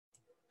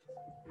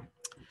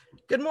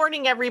Good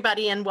morning,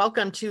 everybody, and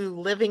welcome to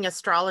Living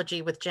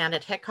Astrology with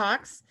Janet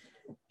Hickox.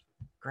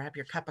 Grab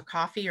your cup of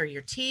coffee or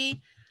your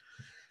tea,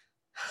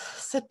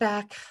 sit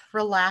back,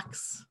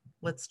 relax.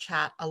 Let's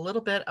chat a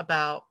little bit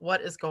about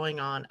what is going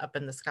on up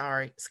in the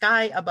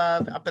sky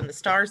above, up in the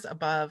stars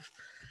above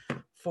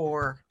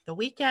for the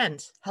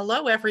weekend.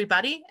 Hello,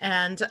 everybody,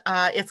 and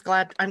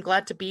I'm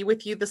glad to be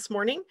with you this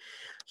morning.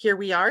 Here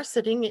we are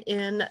sitting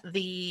in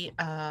the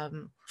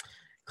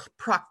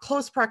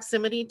close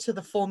proximity to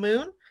the full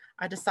moon.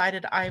 I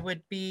decided I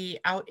would be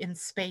out in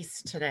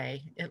space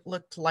today. It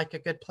looked like a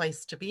good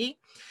place to be.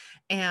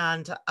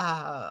 And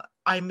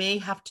I may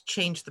have to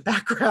change the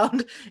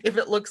background if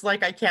it looks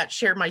like I can't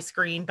share my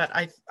screen, but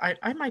I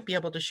might be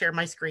able to share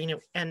my screen.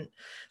 And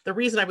the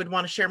reason I would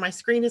want to share my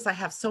screen is I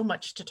have so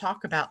much to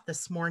talk about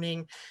this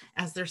morning,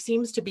 as there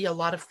seems to be a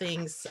lot of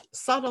things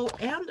subtle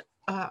and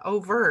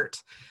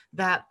overt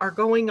that are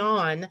going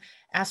on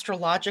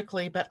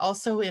astrologically, but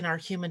also in our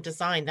human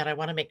design that I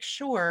want to make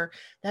sure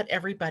that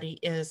everybody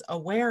is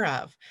aware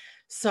of.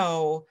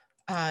 So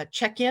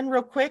check in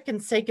real quick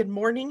and say good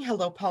morning.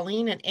 Hello,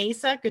 Pauline and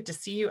Asa. Good to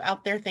see you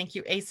out there. Thank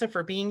you, Asa,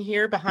 for being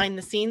here behind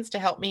the scenes to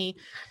help me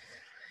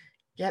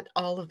get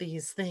all of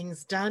these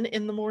things done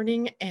in the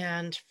morning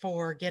and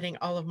for getting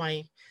all of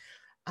my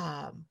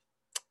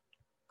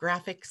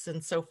graphics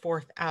and so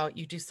forth out.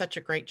 You do such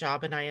a great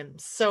job, and I am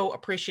so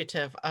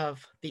appreciative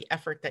of the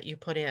effort that you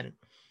put in.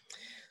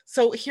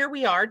 So here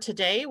we are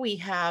today. We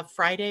have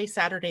Friday,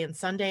 Saturday, and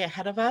Sunday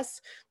ahead of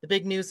us. The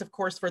big news, of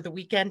course, for the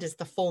weekend is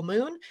the full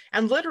moon,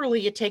 and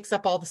literally it takes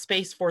up all the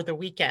space for the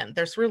weekend.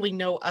 There's really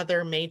no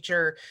other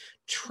major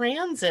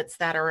transits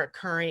that are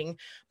occurring,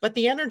 but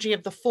the energy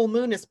of the full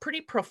moon is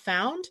pretty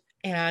profound,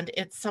 and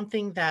it's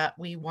something that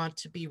we want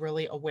to be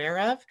really aware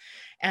of.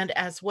 And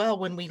as well,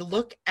 when we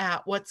look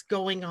at what's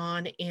going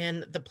on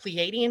in the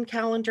Pleiadian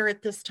calendar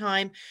at this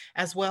time,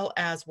 as well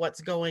as what's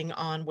going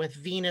on with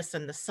Venus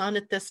and the Sun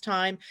at this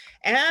time,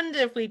 and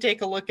if we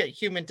take a look at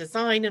human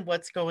design and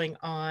what's going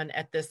on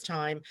at this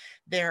time,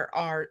 there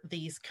are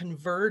these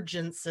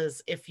convergences,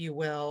 if you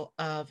will,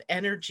 of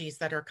energies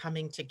that are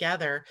coming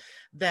together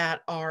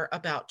that are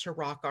about to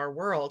rock our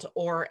world,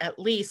 or at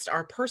least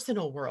our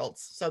personal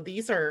worlds. So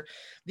these are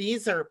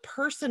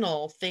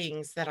personal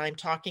things that I'm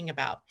talking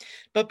about.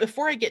 But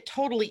before I get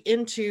totally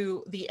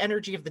into the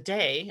energy of the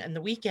day and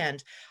the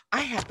weekend,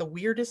 I had the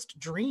weirdest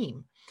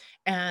dream.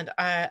 And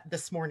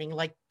this morning,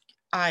 like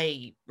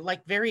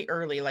very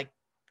early, like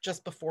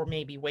just before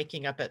maybe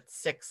waking up at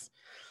 6.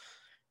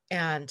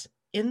 And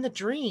in the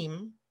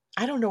dream,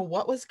 I don't know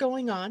what was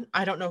going on.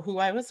 I don't know who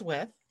I was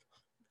with.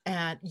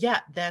 And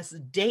yet this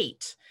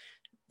date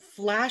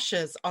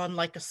flashes on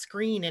like a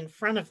screen in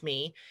front of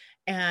me.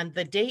 And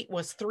the date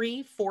was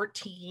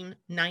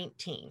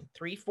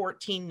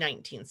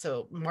 3/14/19,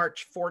 so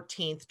March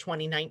 14th,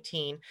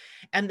 2019.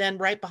 And then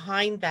right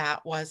behind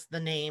that was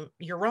the name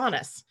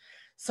Uranus.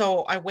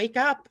 So I wake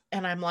up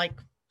and I'm like,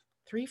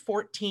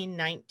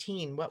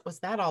 3/14/19, what was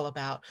that all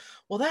about?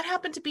 Well, that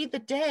happened to be the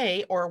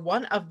day, or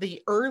one of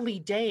the early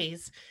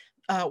days,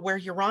 where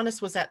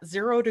Uranus was at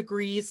 0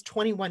 degrees,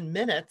 21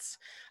 minutes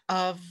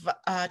of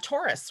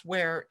Taurus,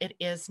 where it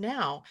is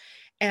now.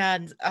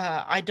 And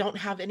I don't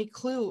have any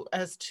clue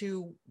as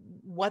to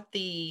what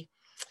the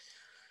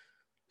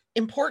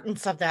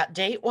importance of that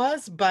date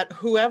was, but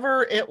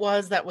whoever it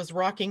was that was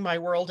rocking my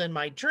world in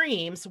my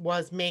dreams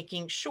was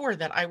making sure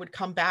that I would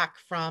come back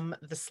from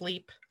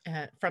sleep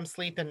and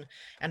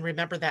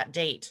remember that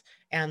date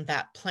and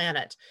that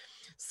planet.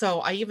 So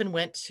I even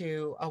went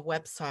to a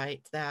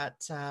website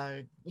that,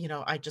 I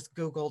just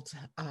Googled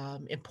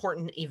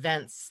important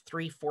events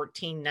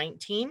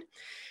 3/14/19.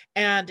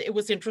 And it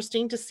was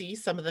interesting to see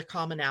some of the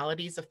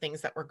commonalities of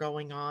things that were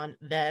going on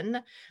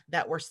then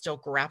that we're still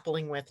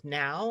grappling with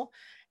now.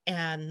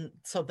 And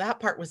so that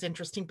part was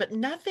interesting, but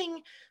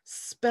nothing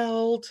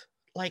spelled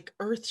like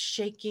earth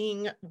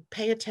shaking,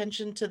 pay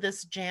attention to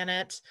this,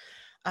 Janet,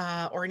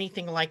 or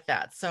anything like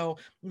that. So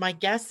my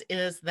guess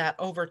is that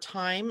over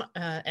time,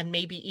 and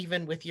maybe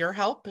even with your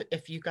help,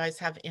 if you guys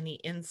have any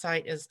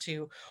insight as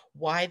to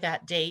why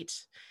that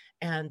date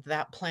and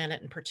that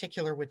planet in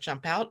particular would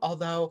jump out,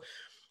 although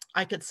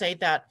I could say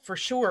that for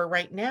sure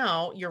right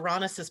now,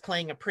 Uranus is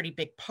playing a pretty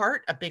big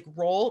part, a big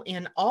role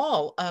in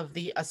all of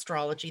the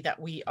astrology that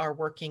we are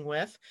working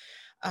with,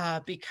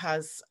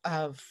 because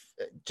of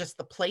just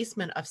the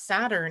placement of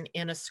Saturn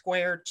in a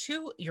square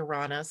to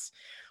Uranus,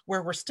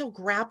 where we're still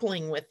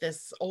grappling with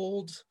this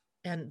old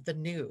and the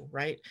new,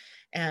 right?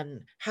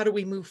 And how do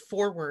we move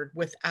forward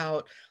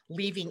without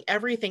leaving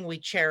everything we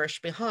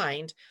cherish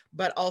behind,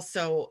 but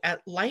also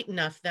at light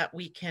enough that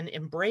we can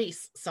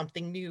embrace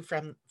something new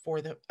for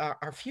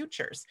our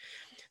futures.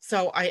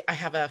 So I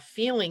have a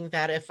feeling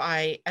that if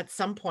I at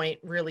some point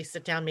really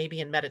sit down,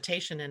 maybe in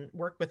meditation, and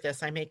work with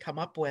this, I may come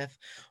up with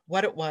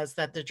what it was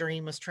that the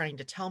dream was trying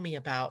to tell me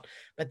about.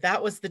 But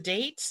that was the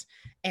date,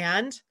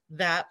 and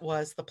that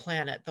was the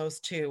planet, those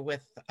two,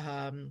 with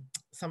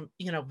some,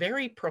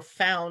 very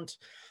profound,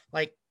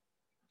 like,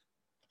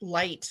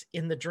 light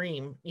in the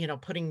dream,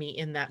 putting me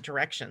in that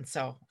direction.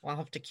 So I'll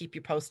have to keep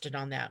you posted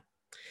on that.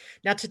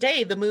 Now,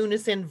 today the moon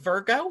is in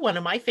Virgo, one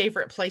of my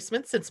favorite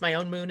placements since my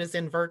own moon is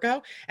in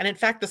Virgo. And in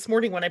fact, this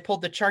morning when I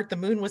pulled the chart, the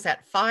moon was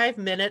at 5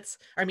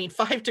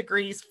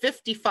 degrees,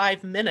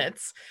 55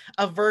 minutes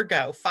of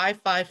Virgo,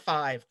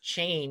 555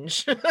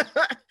 change.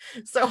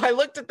 So I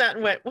looked at that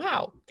and went,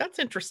 wow, that's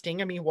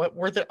interesting. I mean, what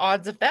were the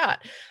odds of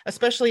that?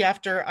 Especially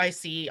after I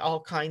see all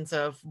kinds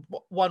of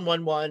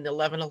 111,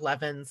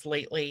 1111s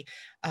lately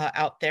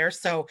out there.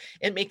 So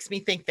it makes me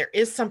think there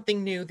is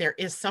something new. There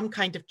is some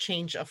kind of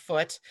change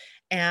afoot,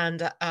 and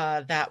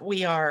that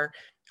we are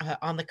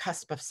on the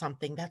cusp of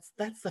something.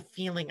 That's the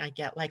feeling I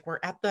get, like we're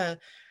at the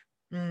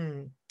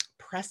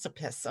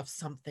precipice of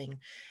something,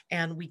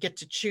 and we get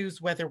to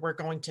choose whether we're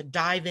going to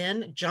dive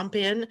in, jump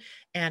in,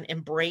 and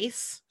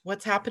embrace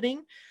what's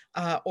happening,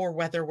 or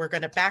whether we're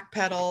going to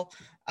backpedal,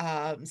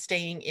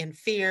 staying in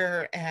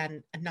fear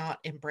and not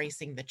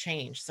embracing the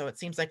change. So it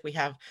seems like we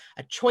have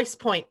a choice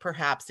point,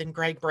 perhaps, in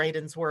Greg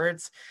Braden's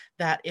words,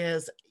 that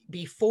is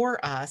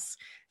before us.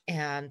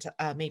 And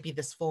maybe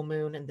this full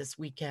moon and this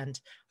weekend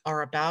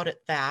are about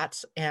it,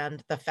 that.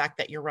 And the fact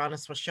that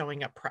Uranus was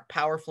showing up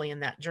powerfully in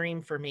that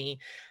dream for me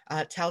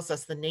tells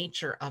us the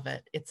nature of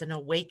it. It's an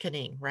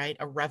awakening, right?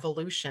 A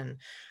revolution,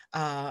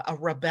 a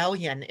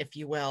rebellion, if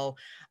you will,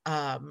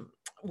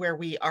 where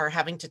we are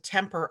having to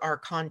temper our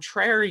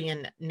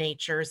contrarian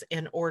natures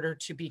in order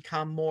to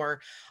become more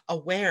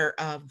aware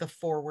of the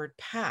forward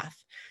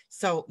path.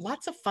 So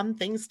lots of fun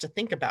things to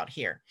think about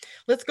here.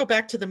 Let's go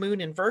back to the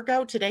moon in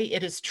Virgo. Today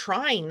it is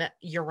trine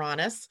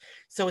Uranus.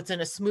 So it's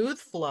in a smooth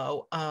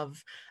flow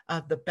of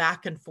the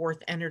back and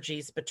forth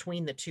energies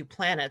between the two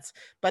planets.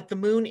 But the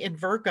moon in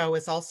Virgo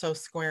is also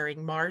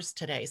squaring Mars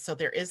today. So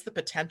there is the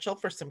potential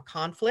for some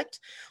conflict,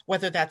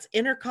 whether that's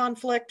inner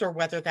conflict or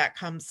whether that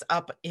comes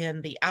up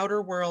in the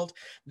outer world,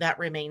 that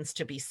remains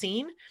to be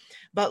seen.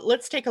 But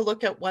let's take a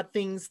look at what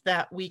things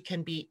that we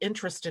can be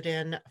interested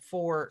in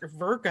for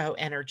Virgo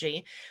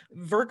energy.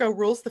 Virgo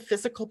rules the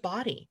physical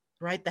body,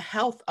 right? The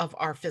health of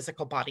our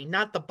physical body,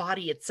 not the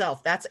body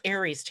itself. That's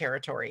Aries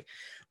territory.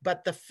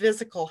 But the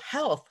physical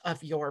health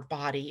of your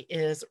body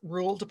is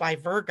ruled by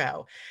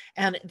Virgo.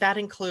 And that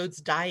includes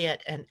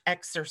diet and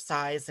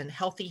exercise and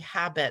healthy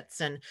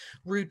habits and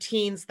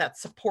routines that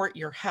support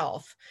your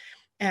health.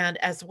 And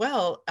as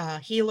well,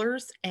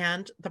 healers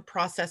and the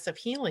process of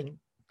healing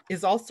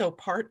is also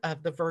part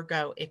of the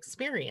Virgo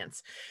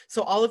experience.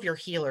 So all of your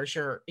healers,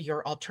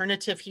 your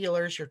alternative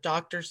healers, your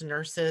doctors,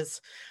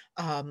 nurses,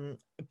 all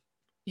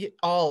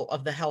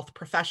of the health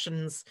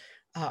professions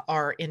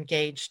are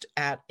engaged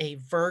at a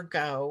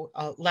Virgo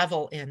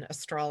level in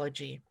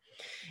astrology.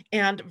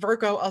 And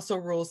Virgo also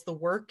rules the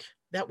work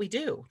that we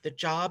do, the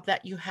job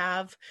that you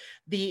have,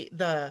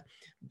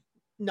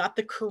 not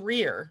the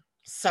career.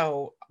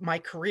 So my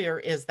career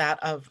is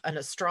that of an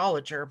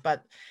astrologer,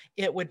 but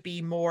it would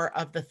be more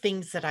of the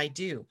things that I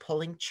do,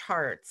 pulling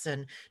charts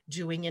and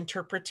doing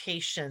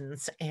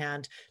interpretations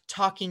and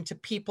talking to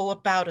people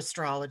about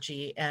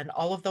astrology and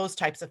all of those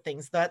types of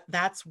things.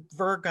 That's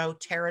Virgo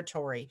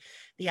territory,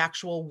 the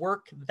actual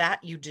work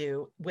that you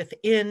do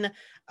within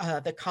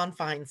the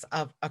confines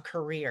of a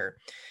career.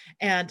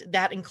 And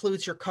that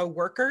includes your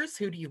coworkers.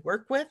 Who do you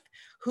work with?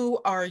 Who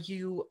are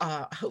you?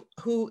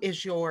 Who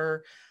is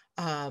your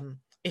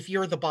if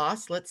you're the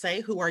boss, let's say,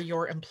 who are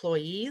your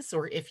employees?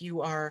 Or if you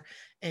are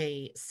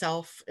a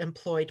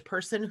self-employed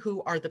person,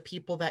 who are the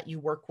people that you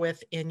work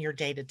with in your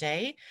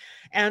day-to-day?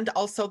 And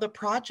also the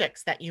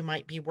projects that you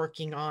might be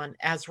working on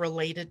as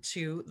related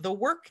to the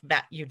work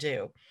that you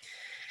do.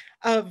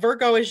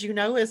 Virgo, as you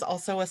know, is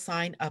also a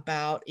sign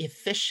about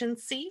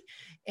efficiency,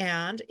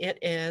 and it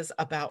is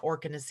about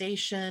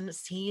organization,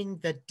 seeing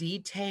the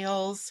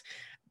details,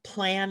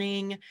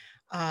 planning.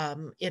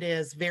 It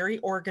is very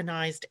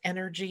organized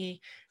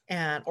energy,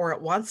 or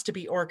it wants to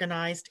be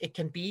organized. It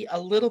can be a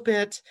little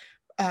bit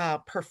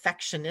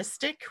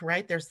perfectionistic,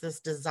 right? There's this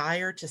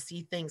desire to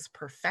see things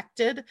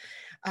perfected.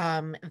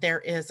 There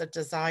is a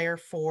desire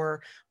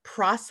for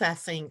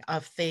processing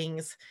of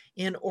things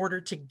in order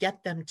to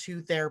get them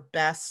to their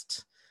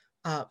best,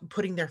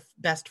 putting their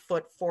best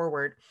foot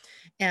forward.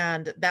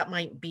 And that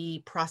might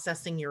be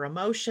processing your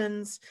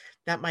emotions.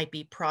 That might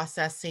be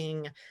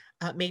processing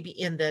maybe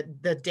in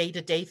the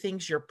day-to-day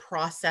things, you're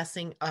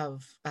processing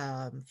of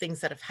things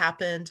that have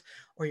happened,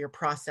 or you're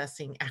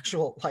processing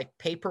actual like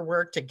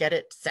paperwork to get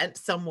it sent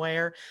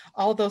somewhere,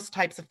 all those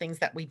types of things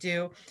that we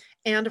do.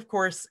 And of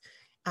course,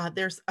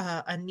 there's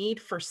a need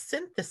for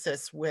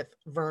synthesis with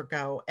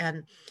Virgo,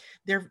 and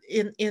they're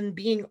in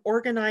being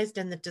organized,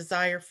 and the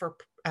desire for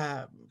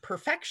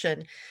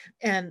perfection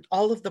and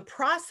all of the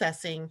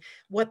processing.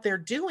 What they're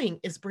doing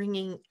is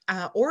bringing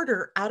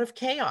order out of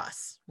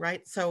chaos,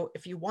 right? So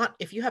if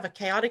you have a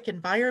chaotic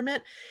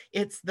environment,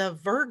 it's the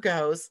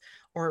Virgos,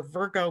 or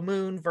Virgo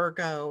moon,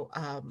 Virgo,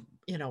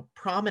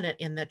 prominent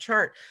in the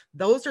chart.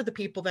 Those are the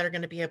people that are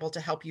going to be able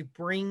to help you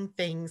bring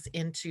things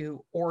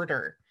into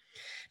order.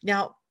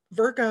 Now,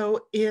 Virgo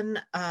in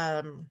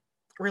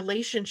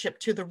relationship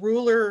to the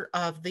ruler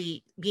of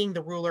being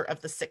the ruler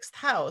of the sixth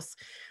house,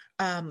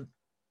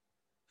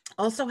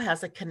 also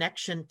has a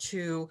connection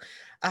to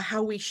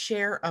how we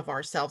share of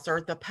ourselves,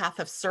 or the path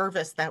of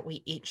service that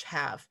we each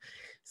have.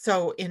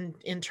 So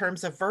in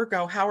terms of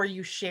Virgo, how are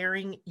you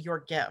sharing your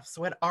gifts?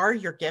 What are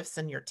your gifts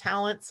and your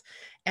talents?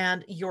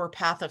 And your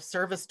path of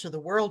service to the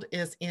world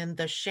is in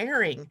the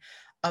sharing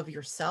of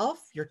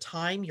yourself, your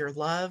time, your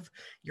love,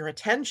 your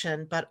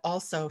attention, but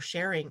also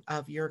sharing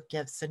of your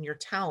gifts and your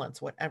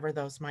talents, whatever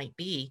those might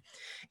be,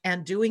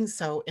 and doing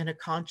so in a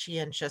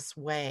conscientious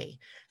way.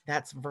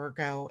 That's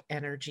Virgo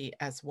energy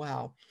as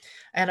well.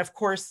 And of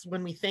course,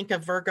 when we think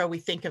of Virgo, we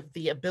think of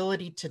the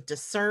ability to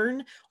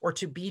discern or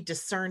to be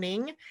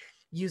discerning,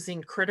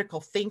 using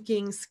critical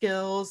thinking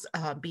skills,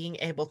 being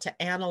able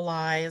to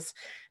analyze,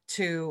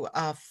 to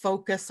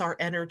focus our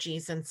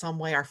energies in some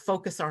way, or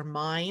focus our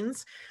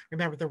minds.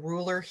 Remember, the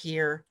ruler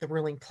here, the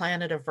ruling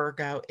planet of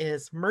Virgo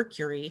is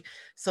Mercury.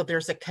 So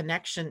there's a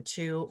connection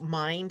to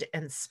mind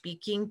and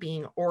speaking,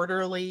 being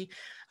orderly,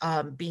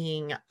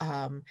 being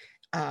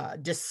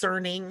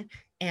discerning,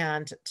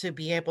 and to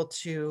be able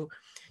to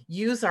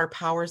use our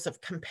powers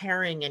of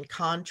comparing and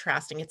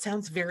contrasting. It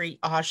sounds very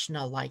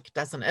Ajna like,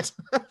 doesn't it?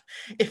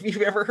 If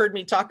you've ever heard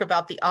me talk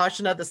about the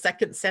Ajna, the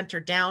second center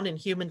down in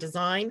human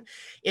design,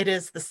 it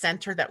is the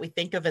center that we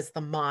think of as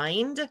the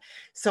mind.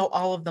 So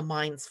all of the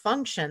mind's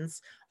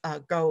functions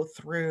go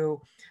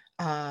through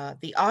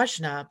the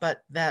Ajna,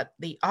 but that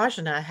the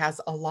Ajna has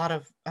a lot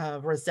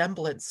of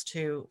resemblance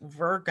to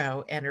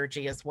Virgo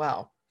energy as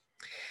well.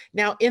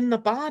 Now, in the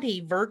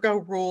body, Virgo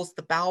rules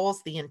the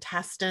bowels, the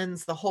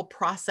intestines, the whole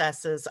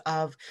processes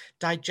of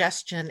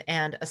digestion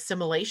and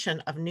assimilation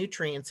of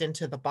nutrients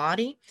into the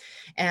body.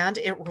 And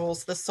it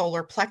rules the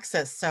solar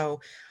plexus. So,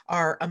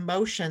 our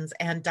emotions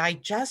and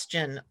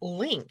digestion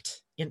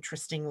linked,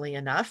 interestingly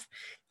enough.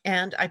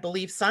 And I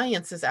believe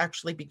science is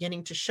actually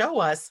beginning to show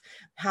us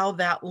how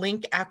that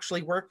link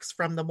actually works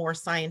from the more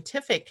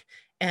scientific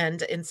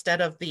end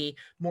instead of the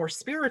more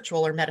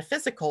spiritual or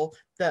metaphysical.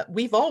 That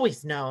we've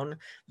always known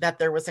that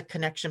there was a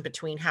connection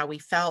between how we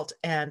felt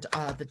and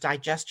the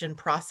digestion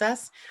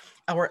process,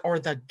 or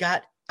the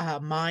gut,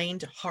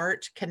 mind,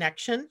 heart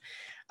connection.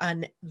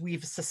 And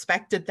we've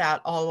suspected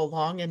that all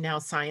along, and now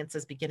science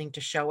is beginning to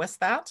show us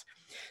that.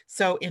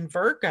 So in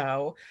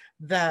Virgo,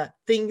 the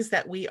things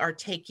that we are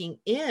taking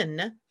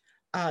in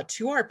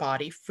to our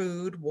body,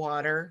 food,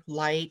 water,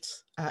 light,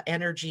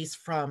 energies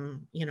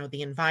from,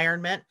 the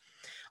environment,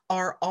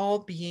 are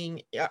all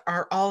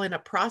in a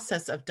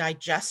process of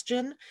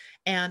digestion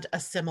and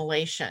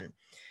assimilation.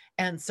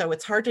 And so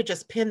it's hard to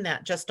just pin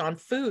that just on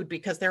food,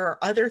 because there are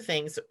other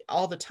things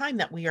all the time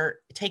that we are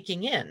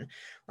taking in,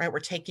 right? We're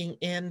taking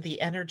in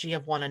the energy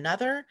of one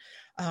another.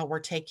 We're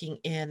taking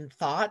in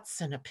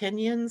thoughts and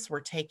opinions. We're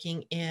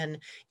taking in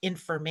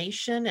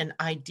information and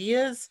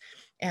ideas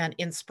and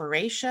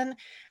inspiration,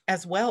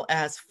 as well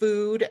as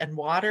food and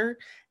water.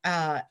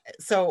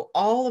 So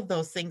all of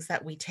those things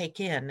that we take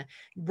in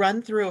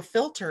run through a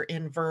filter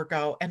in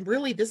Virgo. And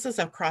really, this is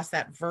across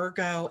that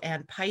Virgo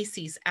and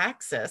Pisces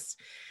axis.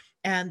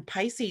 And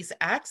Pisces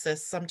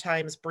axis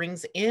sometimes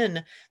brings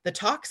in the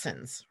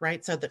toxins,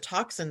 right? So the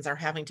toxins are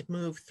having to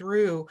move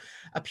through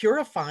a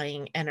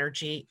purifying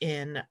energy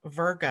in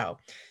Virgo.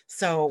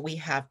 So we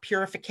have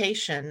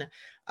purification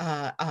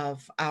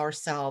of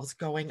ourselves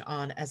going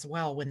on as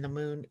well when the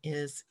moon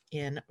is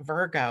in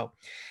Virgo.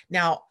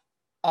 Now,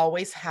 we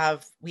always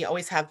have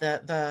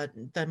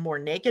the more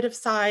negative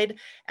side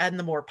and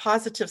the more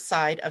positive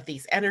side of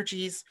these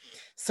energies.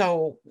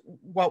 So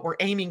what we're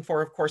aiming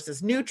for, of course,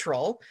 is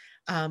neutral.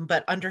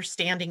 But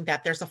understanding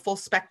that there's a full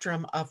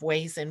spectrum of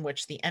ways in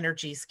which the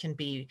energies can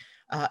be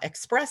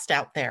expressed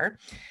out there.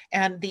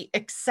 And the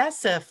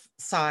excessive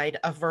side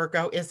of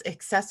Virgo is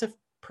excessive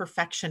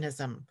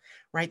perfectionism,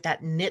 right?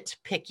 That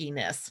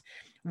nitpickiness,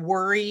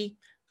 worry,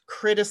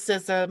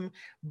 criticism,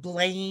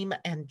 blame,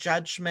 and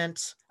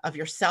judgment of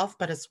yourself,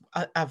 but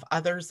of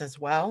others as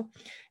well,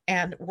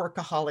 and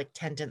workaholic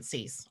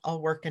tendencies,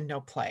 all work and no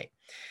play.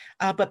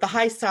 But the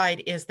high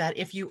side is that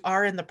if you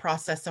are in the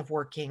process of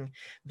working,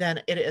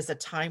 then it is a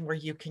time where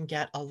you can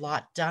get a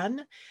lot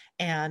done,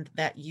 and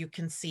that you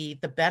can see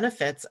the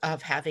benefits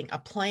of having a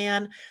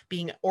plan,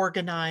 being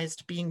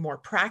organized, being more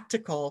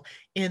practical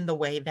in the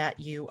way that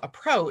you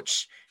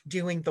approach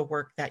doing the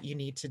work that you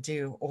need to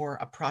do, or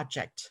a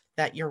project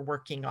that you're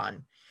working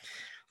on.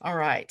 All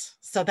right,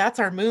 so that's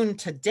our moon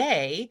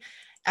today.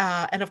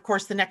 And of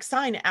course, the next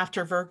sign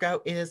after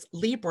Virgo is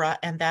Libra,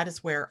 and that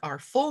is where our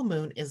full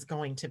moon is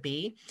going to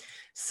be.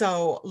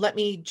 So let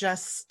me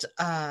just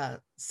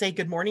say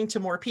good morning to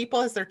more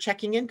people as they're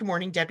checking in. Good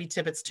morning, Debbie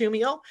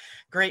Tibbetts-Tumiel.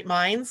 Great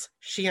minds.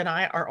 She and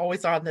I are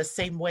always on the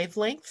same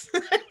wavelength.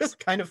 It's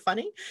kind of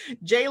funny.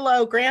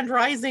 J-Lo, Grand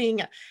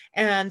Rising,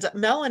 and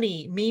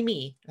Melanie,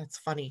 Mimi. That's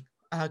funny.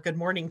 Good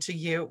morning to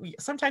you.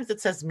 Sometimes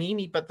it says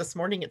Mimi, but this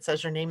morning it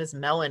says your name is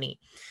Melanie,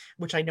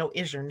 which I know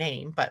is your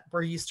name, but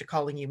we're used to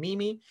calling you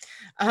Mimi.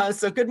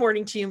 So good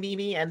morning to you,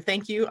 Mimi, and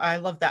thank you. I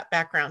love that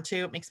background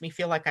too. It makes me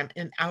feel like I'm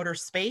in outer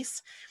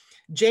space.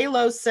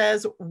 J-Lo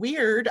says,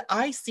 weird,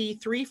 I see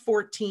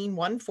 314,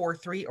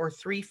 143, or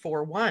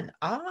 341.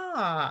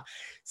 Ah,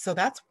 so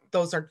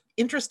those are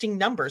interesting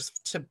numbers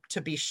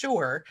to be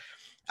sure.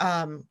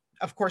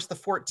 Of course, the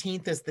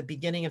 14th is the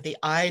beginning of the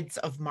Ides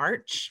of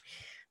March.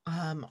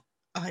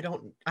 I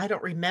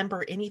don't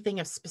remember anything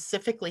of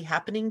specifically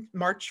happening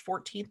March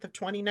 14th of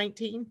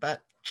 2019,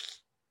 but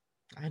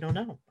I don't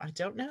know.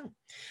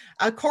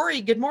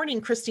 Corey, good morning.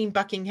 Christine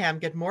Buckingham,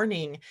 good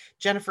morning.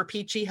 Jennifer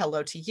Peachy,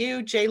 hello to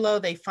you. J-Lo,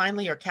 they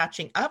finally are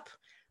catching up.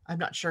 I'm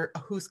not sure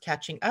who's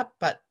catching up,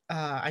 but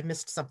I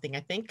missed something,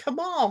 I think.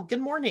 Kamal, good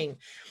morning.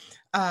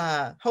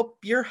 Hope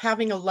you're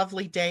having a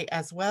lovely day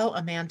as well.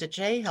 Amanda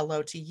J,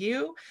 hello to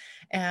you.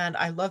 And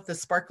I love the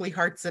sparkly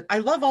hearts. I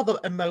love all the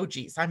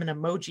emojis. I'm an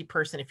emoji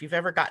person. If you've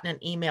ever gotten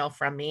an email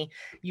from me,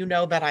 you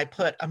know that I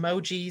put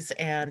emojis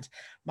and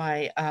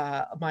my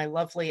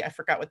lovely, I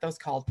forgot what those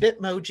called,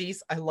 Bitmojis.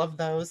 I love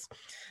those.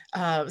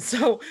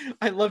 So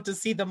I love to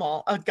see them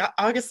all.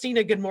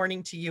 Augustina, good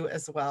morning to you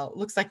as well.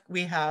 Looks like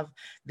we have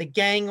the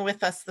gang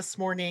with us this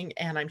morning,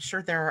 and I'm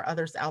sure there are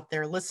others out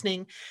there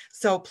listening.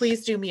 So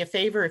please do me a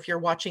favor. If you're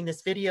watching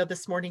this video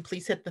this morning,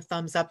 please hit the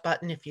thumbs up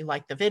button if you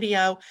like the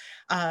video.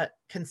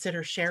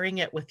 Consider sharing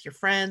it with your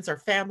friends or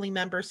family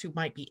members who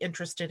might be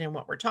interested in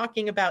what we're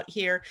talking about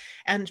here.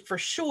 And for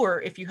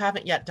sure, if you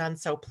haven't yet done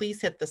so,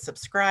 please hit the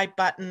subscribe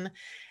button.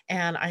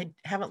 And I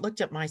haven't looked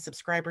at my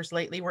subscribers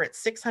lately. We're at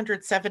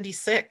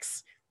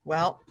 676.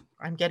 Well,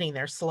 I'm getting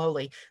there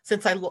slowly.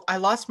 Since I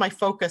lost my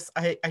focus,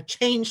 I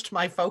changed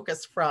my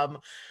focus from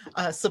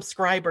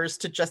subscribers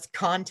to just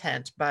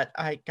content. But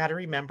I got to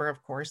remember,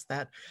 of course,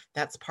 that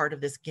that's part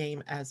of this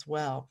game as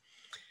well.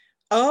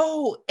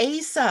 Oh,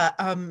 Asa,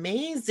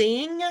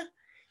 amazing.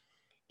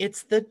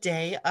 It's the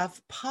day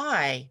of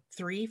Pi,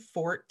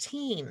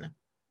 314.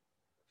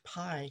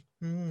 Pi.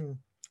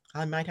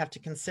 I might have to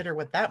consider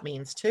what that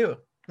means too.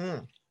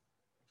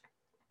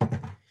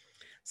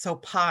 So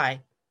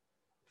Pi.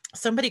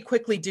 Somebody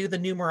quickly do the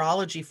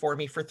numerology for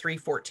me for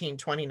 314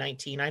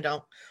 2019. I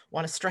don't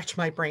want to stretch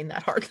my brain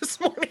that hard this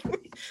morning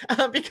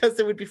because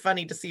it would be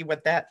funny to see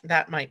what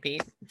that might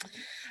be.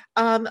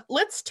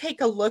 Let's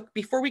take a look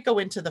before we go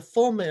into the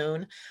full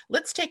moon.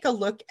 Let's take a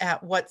look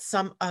at what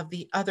some of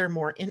the other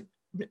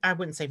I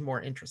wouldn't say more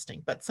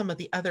interesting, but some of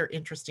the other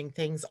interesting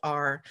things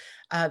are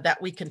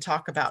that we can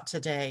talk about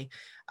today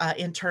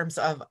in terms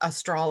of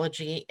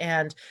astrology.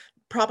 And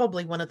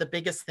probably one of the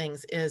biggest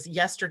things is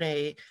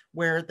yesterday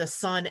where the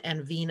sun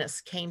and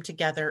Venus came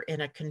together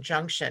in a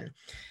conjunction.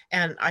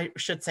 And I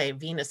should say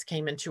Venus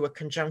came into a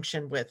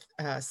conjunction with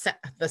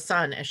the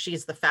sun, as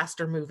she's the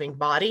faster moving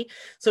body.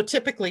 So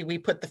typically we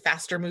put the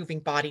faster moving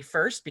body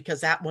first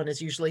because that one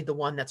is usually the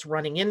one that's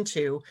running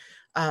into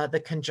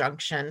the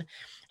conjunction,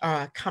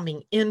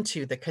 coming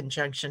into the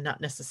conjunction,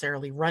 not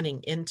necessarily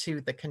running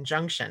into the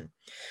conjunction.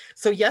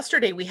 So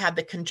yesterday we had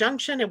the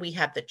conjunction and we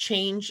had the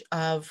change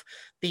of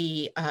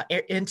the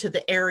into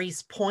the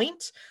Aries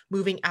point,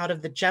 moving out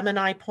of the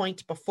Gemini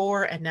point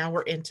before, and now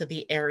we're into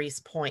the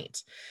Aries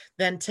point.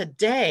 Then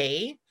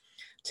today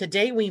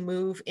we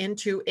move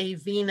into a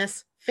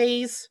Venus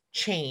phase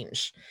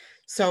change.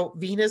 So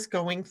Venus,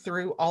 going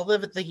through all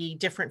of the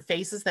different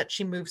phases that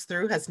she moves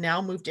through, has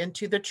now moved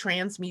into the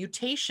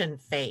transmutation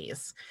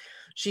phase.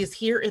 She's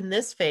here in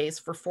this phase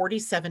for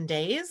 47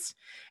 days.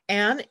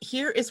 And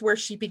here is where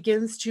she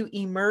begins to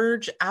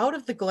emerge out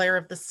of the glare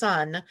of the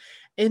sun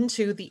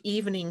into the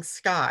evening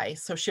sky.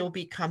 So she'll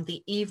become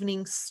the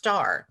evening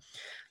star.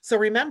 So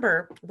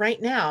remember, right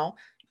now,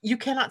 you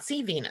cannot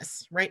see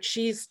Venus, right?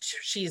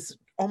 She's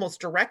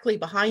almost directly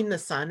behind the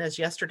sun, as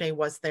yesterday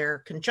was their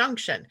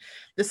conjunction.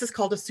 This is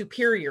called a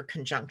superior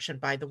conjunction,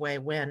 by the way,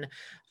 when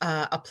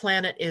a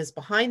planet is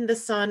behind the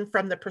sun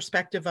from the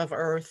perspective of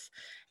Earth.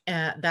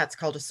 That's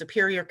called a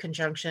superior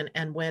conjunction.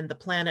 And when the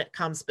planet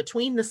comes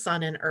between the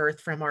sun and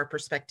Earth from our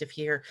perspective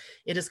here,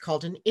 it is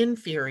called an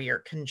inferior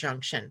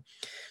conjunction.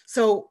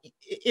 So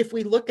if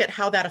we look at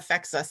how that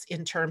affects us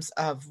in terms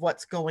of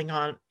what's going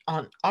on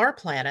our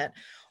planet,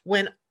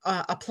 when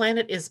a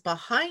planet is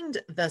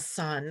behind the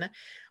sun,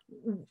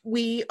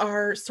 we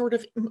are sort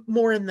of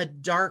more in the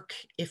dark,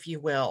 if you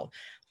will.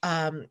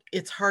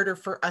 It's harder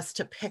for us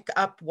to pick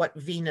up what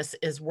Venus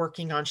is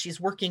working on. She's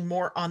working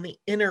more on the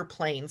inner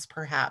planes,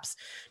 perhaps,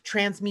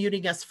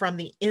 transmuting us from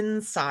the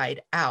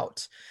inside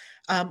out.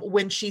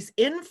 When she's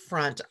in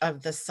front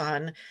of the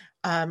sun,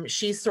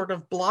 she's sort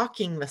of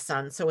blocking the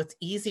sun. So it's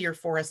easier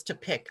for us to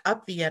pick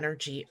up the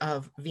energy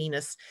of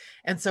Venus.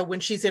 And so when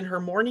she's in her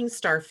morning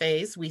star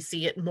phase, we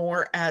see it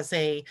more as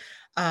a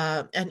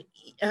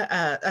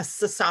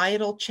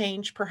societal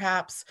change,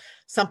 perhaps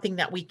something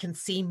that we can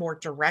see more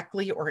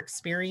directly or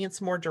experience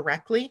more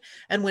directly.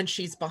 And when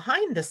she's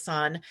behind the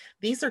sun,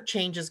 these are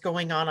changes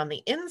going on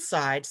the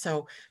inside.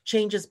 So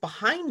changes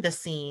behind the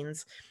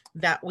scenes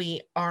that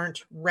we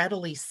aren't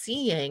readily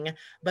seeing,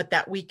 but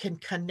that we can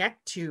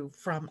connect to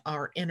from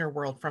our inner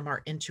world, from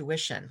our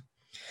intuition.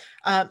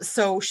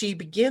 So she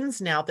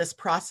begins now this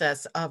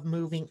process of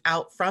moving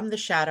out from the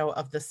shadow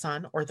of the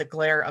sun, or the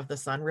glare of the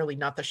sun, really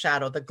not the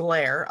shadow, the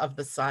glare of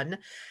the sun,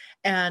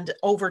 And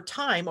over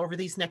time, over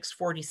these next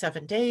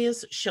 47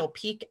 days, she'll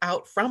peek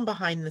out from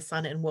behind the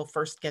sun, and we'll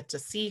first get to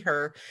see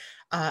her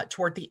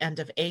toward the end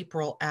of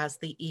April as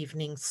the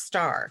evening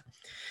star.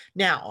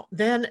 Now,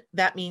 then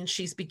that means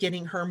she's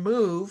beginning her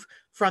move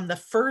from the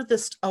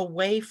furthest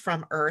away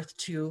from Earth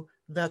to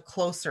the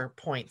closer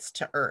points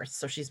to Earth.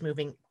 So she's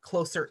moving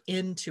closer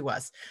into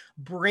us,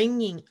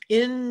 bringing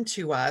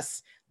into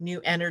us new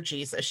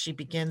energies as she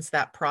begins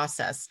that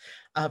process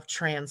of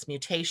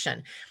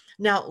transmutation.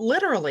 Now,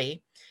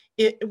 literally,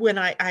 when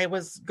I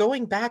was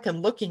going back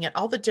and looking at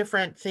all the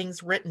different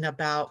things written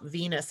about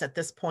Venus at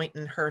this point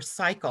in her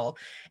cycle,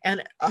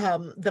 and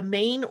the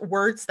main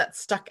words that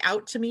stuck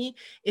out to me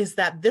is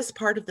that this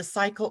part of the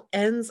cycle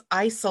ends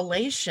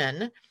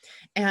isolation,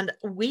 and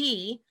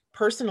we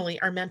personally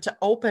are meant to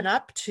open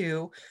up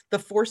to the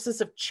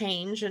forces of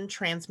change and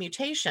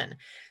transmutation.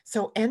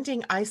 So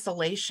ending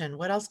isolation,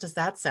 what else does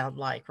that sound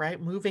like, right?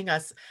 Moving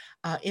us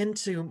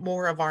into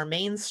more of our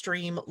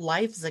mainstream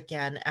lives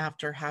again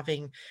after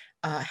having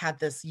had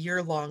this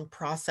year-long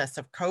process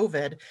of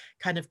COVID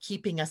kind of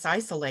keeping us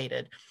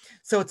isolated.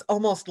 So it's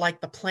almost like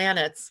the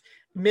planets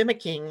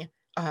mimicking,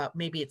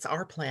 maybe it's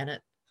our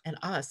planet and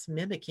us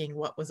mimicking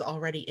what was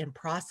already in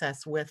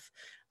process with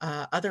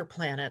other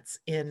planets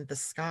in the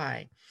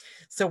sky.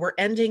 So we're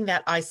ending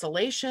that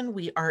isolation.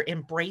 We are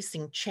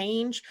embracing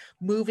change,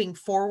 moving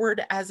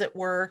forward, as it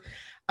were.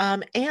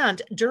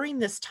 And during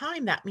this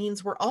time, that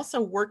means we're also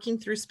working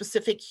through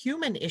specific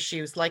human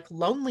issues like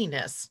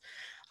loneliness,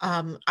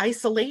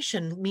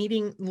 isolation,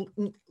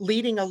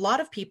 leading a lot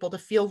of people to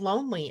feel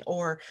lonely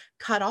or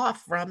cut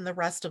off from the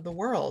rest of the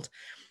world,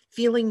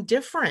 feeling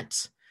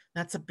different.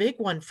 That's a big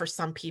one for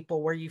some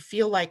people, where you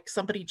feel like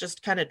somebody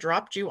just kind of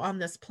dropped you on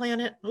this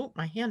planet. Oh,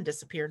 my hand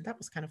disappeared. That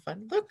was kind of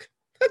fun. Look,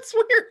 that's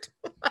weird.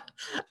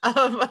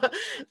 um,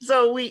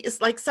 so it's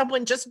like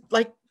someone just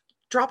like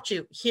dropped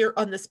you here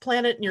on this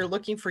planet and you're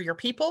looking for your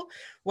people.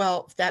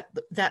 Well,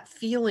 that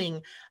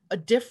feeling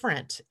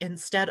different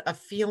instead of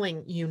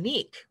feeling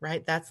unique,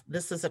 right?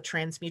 This is a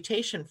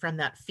transmutation from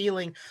that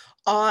feeling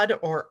odd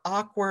or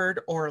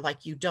awkward or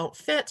like you don't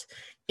fit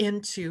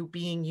into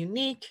being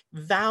unique,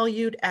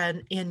 valued,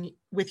 and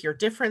with your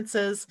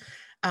differences.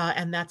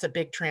 And that's a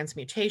big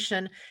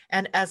transmutation.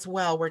 And as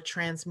well, we're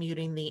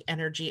transmuting the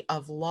energy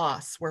of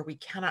loss, where we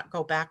cannot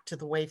go back to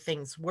the way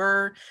things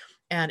were.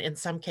 And in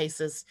some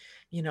cases,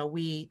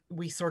 we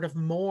sort of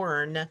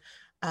mourn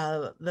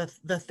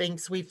the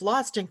things we've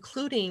lost,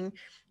 including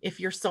if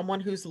you're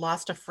someone who's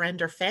lost a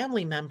friend or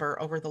family member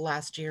over the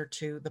last year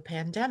to the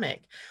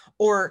pandemic,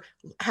 or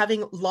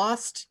having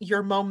lost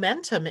your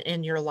momentum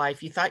in your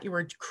life. You thought you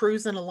were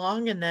cruising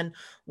along and then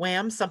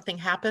wham, something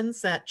happens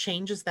that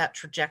changes that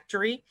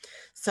trajectory.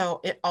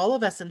 So all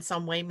of us in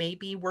some way may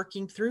be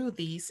working through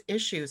these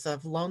issues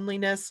of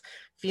loneliness,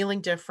 feeling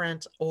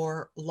different,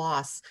 or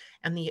loss.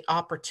 And the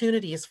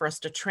opportunity is for us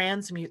to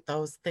transmute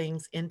those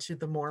things into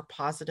the more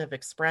positive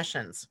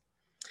expressions.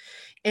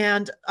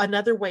 And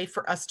another way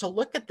for us to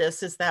look at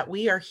this is that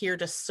we are here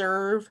to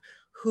serve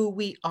who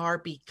we are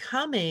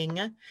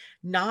becoming,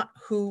 not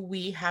who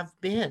we have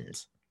been.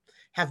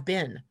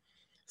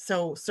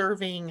 So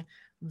serving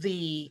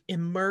the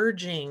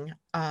emerging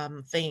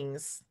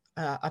things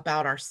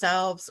about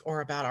ourselves or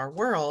about our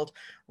world,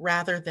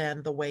 rather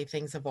than the way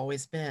things have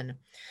always been.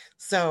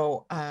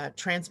 So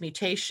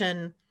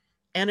transmutation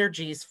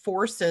energies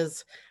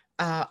forces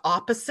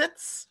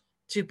opposites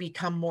to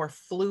become more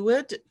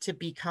fluid, to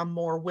become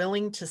more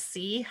willing to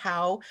see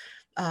how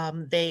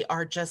they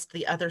are just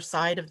the other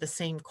side of the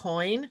same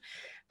coin.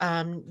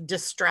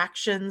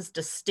 Distractions,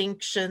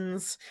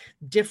 distinctions,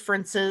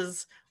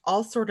 differences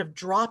all sort of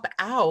drop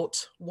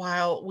out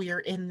while we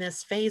are in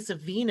this phase of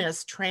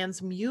Venus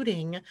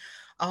transmuting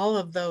all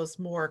of those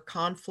more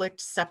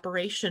conflict,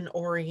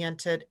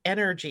 separation-oriented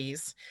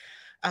energies.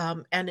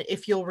 And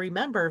if you'll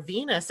remember,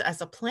 Venus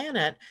as a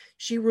planet,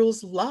 she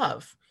rules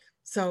love.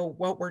 So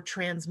what we're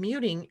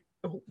transmuting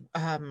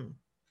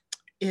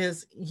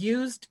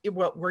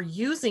what we're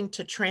using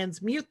to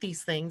transmute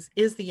these things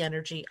is the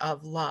energy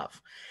of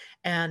love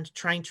and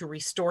trying to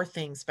restore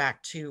things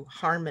back to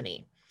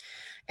harmony.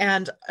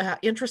 And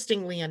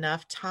interestingly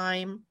enough,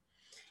 time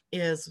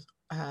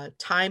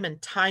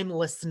and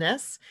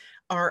timelessness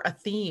are a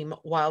theme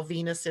while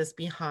Venus is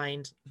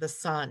behind the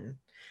sun,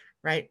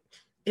 right?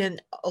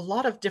 In a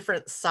lot of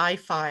different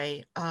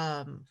sci-fi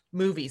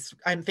movies,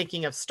 I'm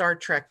thinking of Star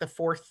Trek, the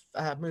fourth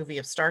movie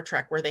of Star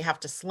Trek, where they have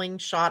to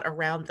slingshot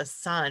around the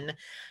sun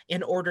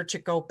in order to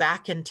go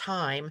back in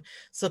time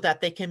so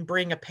that they can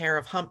bring a pair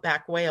of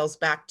humpback whales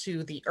back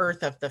to the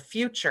Earth of the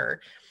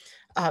future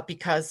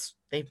because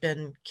they've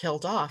been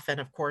killed off. And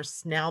of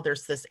course, now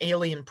there's this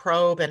alien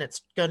probe and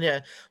it's going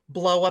to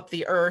blow up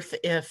the Earth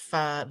if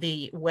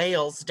the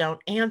whales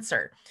don't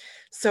answer.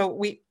 So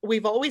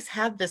we've always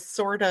had this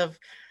sort of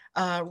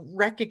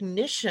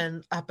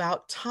recognition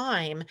about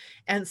time,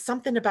 and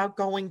something about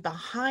going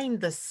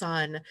behind the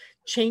sun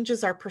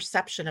changes our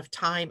perception of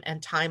time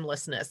and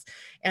timelessness.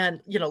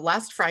 And,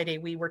 last Friday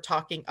we were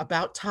talking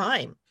about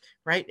time,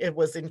 right? It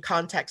was in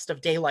context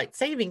of daylight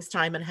savings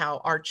time and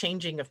how our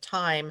changing of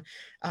time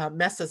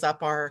messes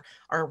up our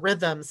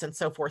rhythms and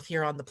so forth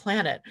here on the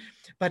planet.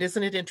 But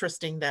isn't it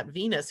interesting that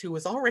Venus, who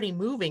was already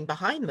moving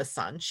behind the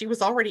sun, she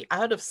was already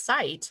out of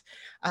sight,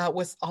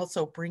 was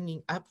also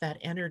bringing up that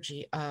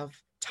energy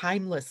of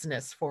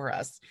timelessness for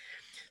us.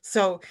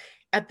 So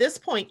at this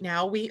point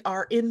now, we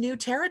are in new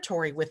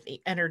territory with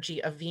the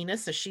energy of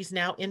Venus as she's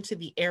now into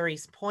the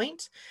Aries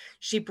point.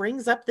 She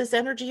brings up this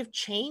energy of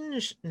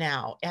change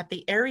now. At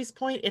the Aries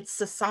point, it's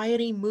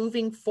society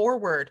moving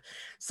forward,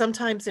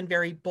 sometimes in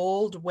very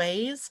bold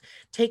ways,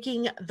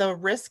 taking the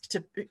risk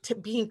to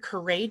being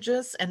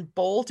courageous and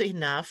bold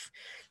enough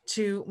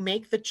to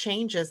make the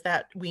changes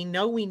that we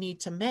know we need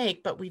to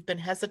make, but we've been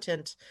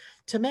hesitant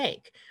to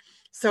make.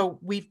 So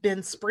we've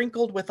been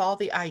sprinkled with all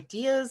the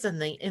ideas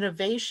and the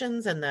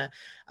innovations and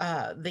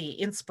the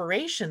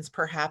inspirations,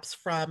 perhaps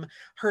from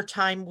her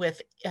time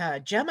with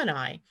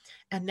Gemini,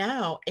 and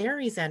now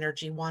Aries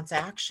energy wants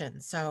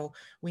action. So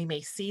we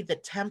may see the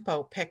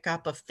tempo pick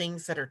up of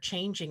things that are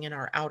changing in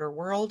our outer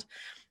world,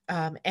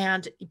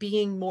 and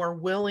being more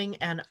willing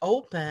and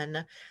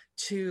open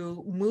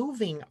to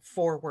moving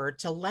forward,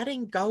 to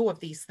letting go of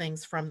these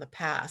things from the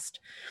past,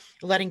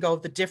 letting go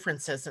of the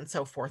differences and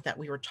so forth that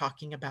we were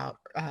talking about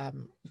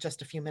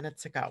just a few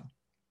minutes ago.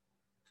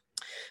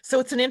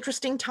 So it's an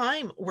interesting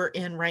time we're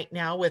in right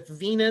now with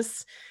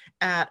Venus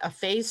at a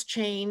phase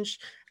change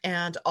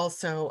and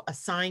also a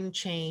sign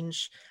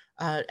change,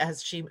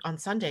 as she on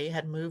Sunday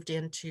had moved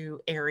into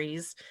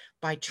Aries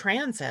by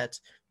transit,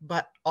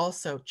 but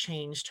also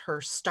changed her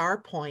star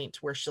point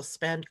where she'll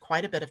spend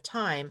quite a bit of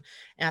time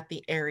at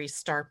the Aries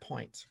star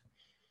point.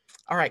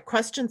 All right,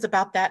 questions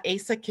about that,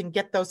 Asa, can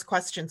get those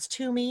questions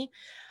to me.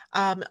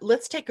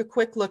 Let's take a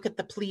quick look at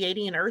the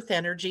Pleiadian Earth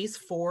energies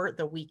for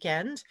the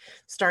weekend.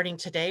 Starting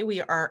today,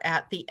 we are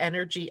at the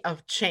energy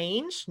of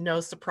change.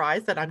 No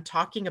surprise that I'm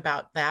talking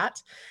about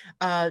that.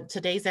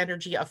 Today's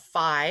energy of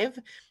 5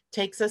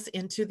 takes us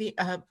into the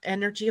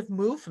energy of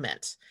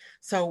movement.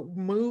 So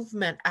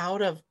movement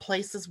out of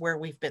places where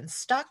we've been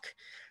stuck,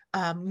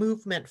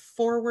 movement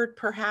forward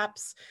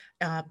perhaps,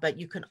 but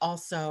you can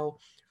also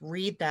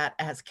read that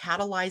as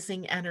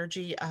catalyzing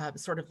energy,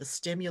 sort of the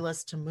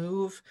stimulus to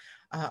move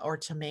or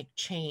to make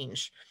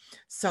change.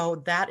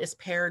 So that is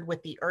paired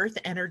with the earth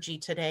energy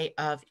today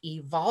of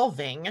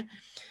evolving.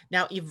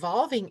 Now,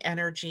 evolving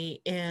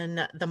energy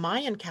in the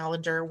Mayan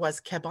calendar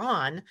was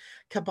Kaban.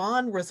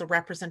 Kaban was a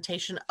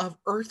representation of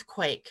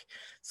earthquake,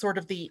 sort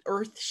of the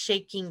earth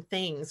shaking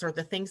things or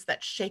the things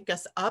that shake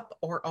us up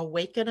or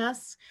awaken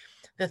us,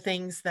 the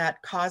things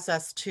that cause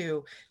us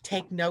to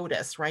take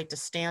notice, right? To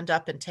stand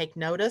up and take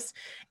notice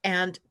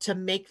and to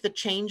make the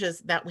changes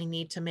that we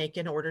need to make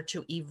in order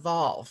to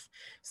evolve.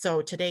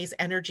 So today's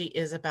energy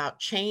is about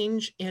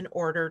change in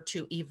order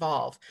to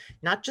evolve,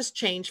 not just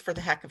change for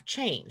the heck of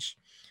change,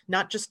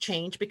 not just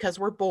change because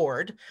we're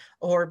bored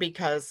or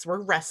because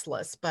we're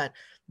restless, but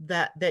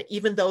that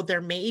even though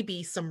there may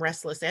be some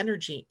restless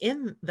energy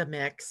in the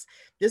mix,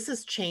 this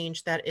is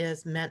change that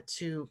is meant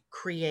to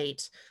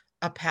create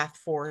a path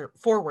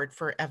forward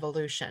for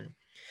evolution.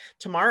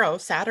 Tomorrow,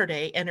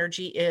 Saturday,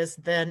 energy is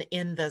then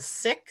in the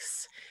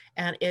 6,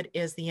 and it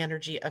is the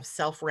energy of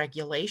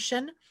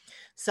self-regulation.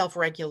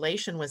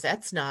 Self-regulation was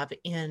Etznab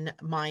in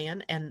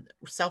Mayan, and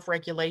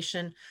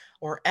self-regulation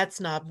or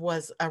Etznab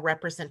was a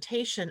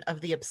representation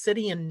of the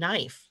obsidian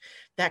knife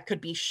that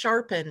could be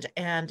sharpened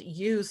and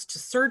used to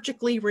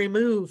surgically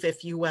remove,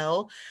 if you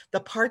will, the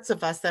parts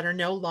of us that are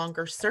no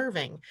longer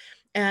serving.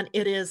 And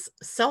it is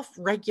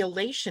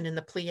self-regulation in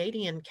the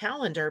Pleiadian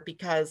calendar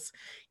because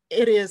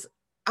it is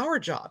our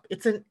job.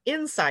 It's an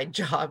inside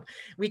job.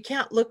 We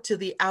can't look to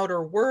the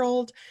outer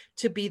world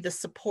to be the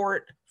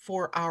support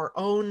for our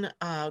own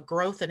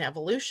growth and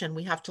evolution.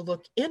 We have to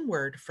look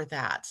inward for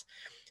that.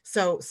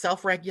 So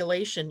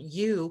self-regulation,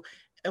 you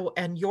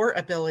and your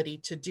ability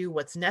to do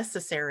what's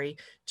necessary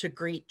to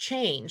greet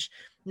change.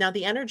 Now,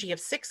 the energy of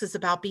 6 is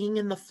about being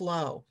in the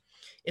flow.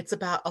 It's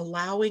about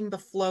allowing the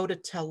flow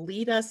to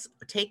lead us,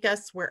 take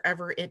us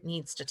wherever it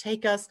needs to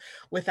take us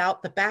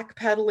without the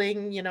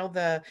backpedaling,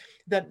 the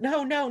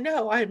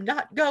no, I'm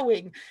not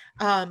going,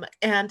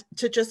 and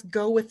to just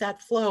go with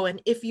that flow.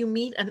 And if you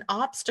meet an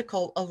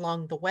obstacle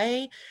along the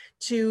way,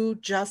 to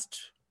just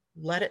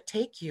let it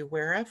take you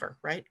wherever,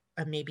 right?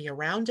 Maybe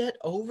around it,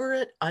 over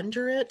it,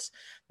 under it.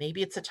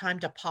 Maybe it's a time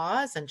to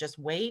pause and just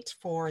wait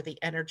for the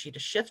energy to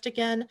shift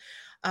again.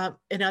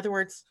 In other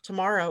words,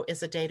 tomorrow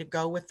is a day to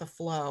go with the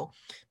flow.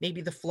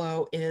 Maybe the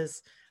flow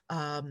is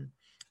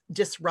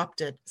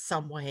disrupted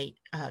some way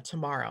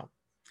tomorrow.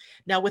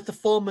 Now, with the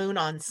full moon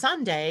on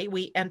Sunday,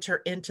 we enter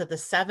into the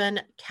 7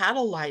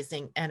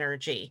 catalyzing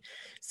energy.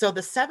 So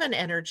the 7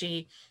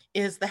 energy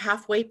is the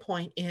halfway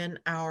point in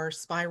our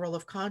spiral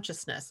of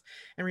consciousness.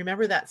 And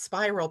remember that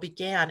spiral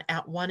began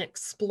at 1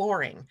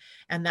 exploring,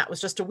 and that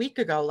was just a week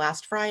ago,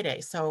 last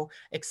Friday. So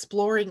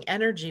exploring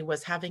energy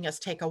was having us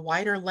take a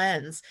wider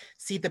lens,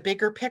 see the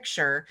bigger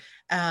picture,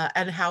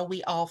 and how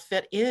we all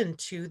fit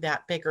into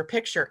that bigger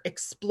picture,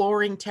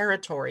 exploring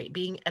territory,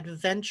 being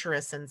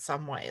adventurous in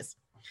some ways.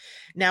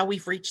 Now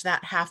we've reached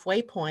that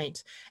halfway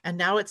point, and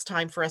now it's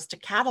time for us to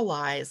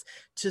catalyze,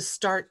 to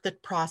start the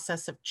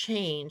process of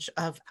change,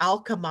 of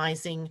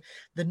alchemizing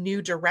the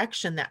new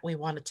direction that we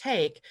want to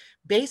take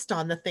based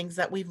on the things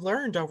that we've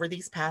learned over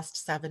these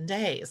past 7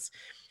 days.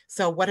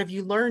 So what have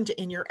you learned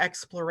in your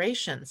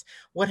explorations?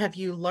 What have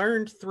you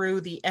learned through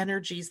the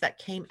energies that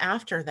came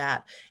after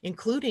that,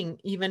 including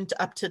even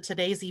up to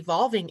today's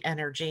evolving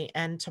energy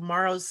and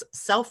tomorrow's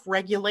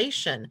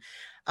self-regulation?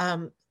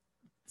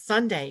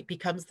 Sunday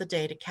becomes the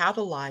day to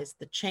catalyze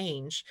the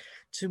change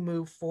to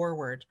move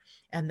forward.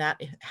 And that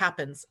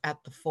happens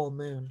at the full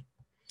moon.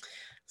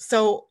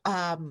 So,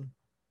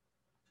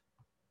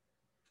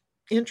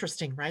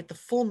 interesting, right? The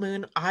full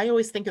moon, I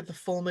always think of the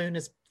full moon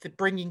as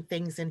bringing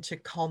things into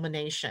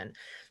culmination,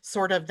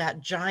 sort of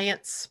that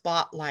giant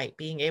spotlight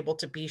being able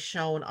to be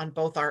shown on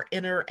both our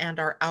inner and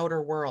our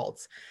outer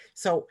worlds.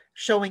 So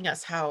showing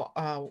us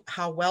how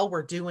well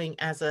we're doing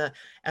as a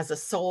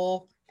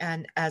soul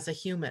and as a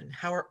human.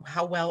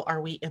 How well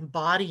are we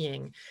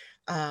embodying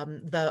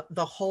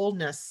the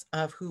wholeness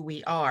of who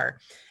we are?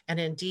 And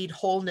indeed,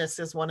 wholeness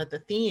is one of the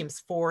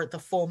themes for the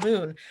full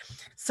moon.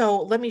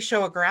 So let me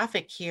show a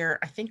graphic here.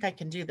 I think I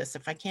can do this.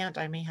 If I can't,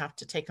 I may have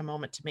to take a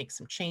moment to make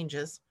some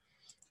changes.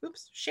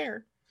 Oops,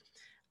 share.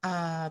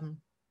 Oh,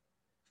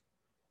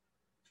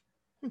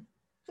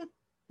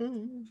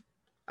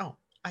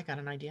 I got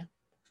an idea.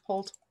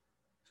 Hold.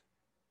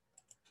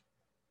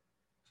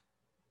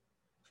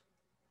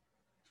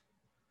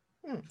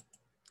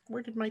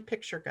 Where did my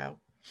picture go?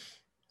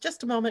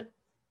 Just a moment.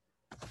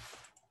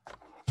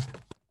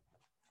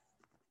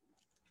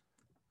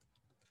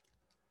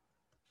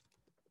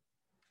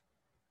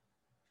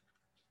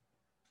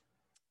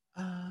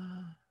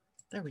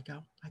 There we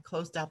go. I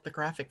closed out the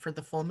graphic for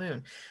the full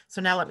moon.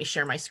 So now let me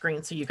share my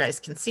screen so you guys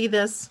can see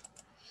this.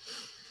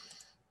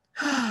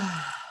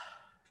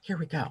 Here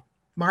we go.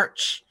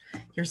 March.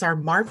 Here's our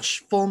March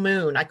full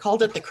moon. I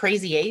called it the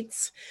crazy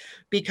eights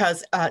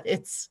because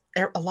it's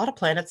a lot of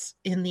planets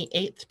in the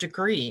 8th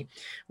degree.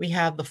 We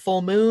have the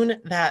full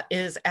moon that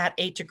is at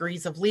 8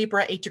 degrees of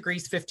Libra, 8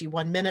 degrees,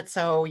 51 minutes.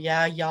 So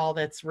yeah, y'all,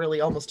 that's really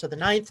almost to the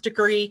 9th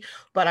degree,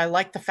 but I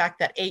like the fact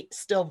that 8 is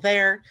still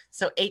there.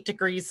 So 8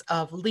 degrees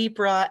of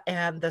Libra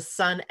and the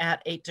sun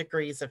at 8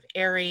 degrees of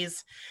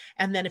Aries.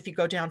 And then if you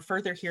go down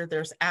further here,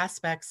 there's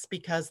aspects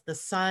because the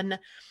sun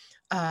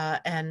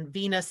and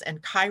Venus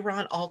and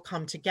Chiron all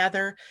come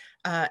together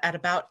at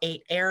about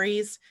 8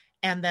 Aries.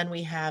 And then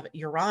we have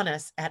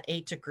Uranus at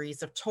 8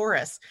 degrees of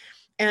Taurus.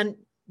 And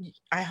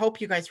I hope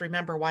you guys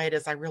remember why it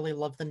is I really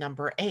love the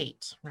number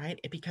 8, right?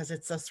 Because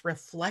it's this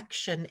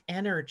reflection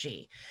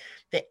energy.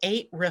 The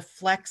 8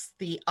 reflects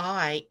the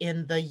I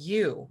in the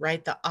you,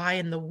 right? The I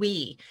and the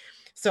we.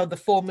 So the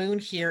full moon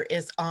here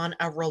is on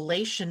a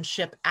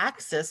relationship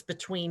axis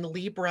between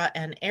Libra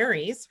and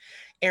Aries.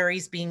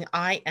 Aries being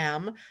I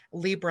am,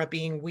 Libra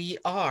being we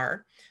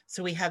are.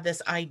 So we have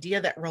this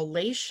idea that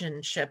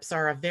relationships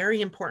are a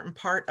very important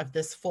part of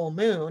this full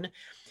moon.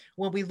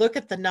 When we look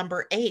at the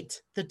number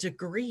 8, the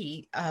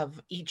degree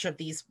of each of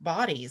these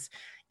bodies,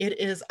 it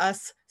is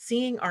us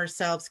seeing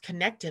ourselves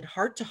connected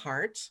heart to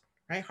heart,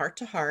 right? Heart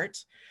to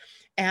heart,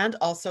 and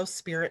also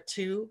spirit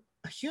to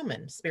a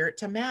human, spirit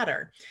to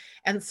matter.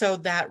 And so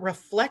that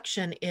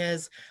reflection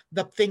is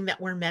the thing that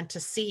we're meant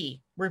to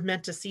see. We're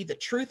meant to see the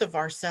truth of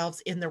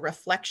ourselves in the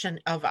reflection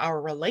of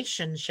our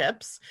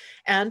relationships.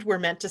 And we're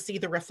meant to see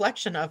the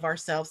reflection of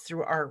ourselves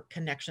through our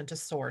connection to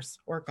source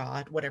or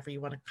God, whatever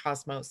you want to,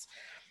 cosmos.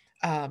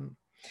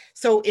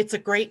 So it's a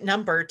great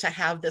number to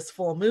have this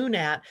full moon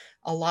at,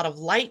 a lot of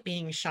light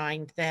being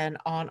shined then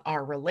on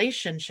our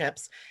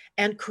relationships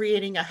and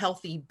creating a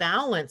healthy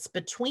balance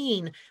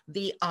between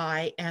the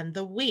I and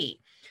the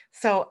we.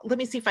 So let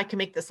me see if I can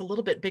make this a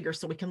little bit bigger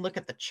so we can look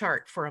at the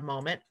chart for a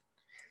moment.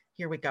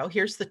 Here we go.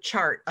 Here's the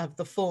chart of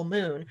the full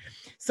moon.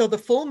 So the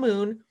full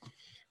moon,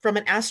 from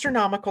an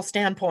astronomical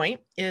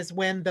standpoint, is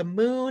when the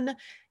moon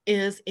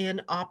is in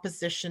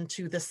opposition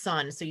to the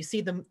sun. So you see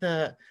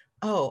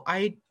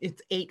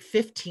it's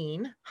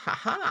 8:15,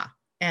 haha,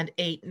 and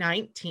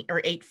 8:19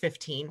 or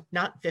 8:15,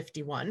 not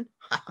 51.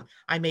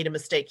 I made a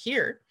mistake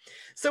here.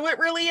 So it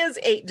really is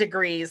 8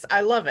 degrees. I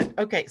love it.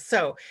 Okay,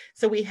 so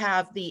we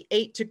have the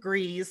 8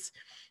 degrees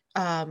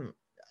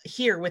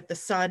here with the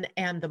sun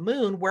and the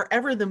moon.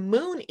 Wherever the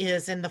moon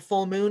is in the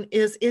full moon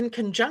is in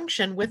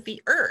conjunction with the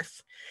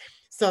earth.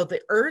 So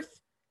the earth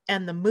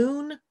and the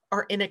moon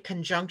are in a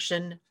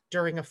conjunction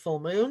during a full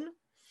moon,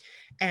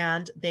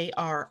 and they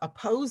are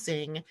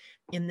opposing,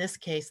 in this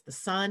case, the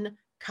sun,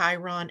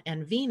 Chiron,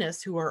 and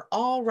Venus, who are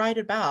all right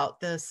about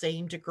the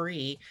same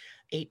degree,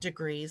 8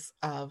 degrees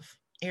of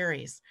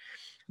Aries.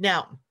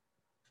 Now,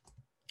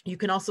 you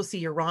can also see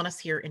Uranus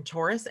here in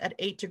Taurus at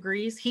 8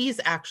 degrees. He's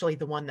actually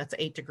the one that's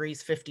 8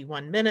 degrees,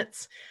 51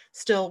 minutes,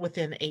 still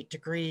within 8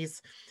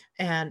 degrees.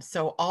 And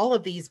so all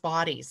of these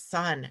bodies,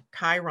 sun,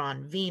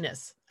 Chiron,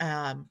 Venus,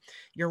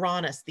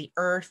 Uranus, the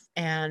earth,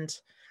 and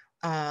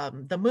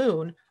the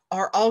moon,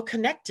 are all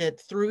connected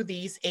through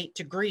these 8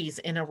 degrees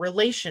in a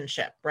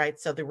relationship, right?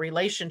 So the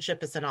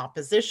relationship is an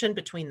opposition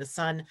between the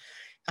sun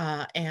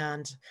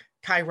and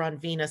Chiron,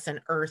 Venus,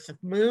 and Earth,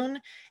 Moon,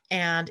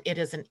 and it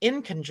is an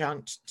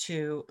inconjunct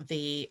to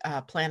the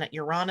planet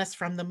Uranus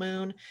from the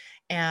Moon,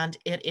 and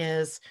it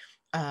is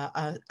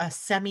a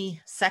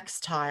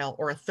semi-sextile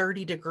or a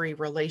 30-degree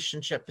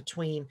relationship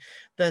between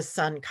the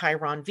Sun,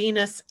 Chiron,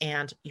 Venus,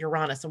 and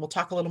Uranus. And we'll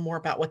talk a little more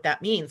about what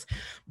that means.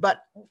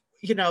 But,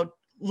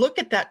 look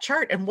at that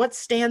chart and what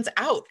stands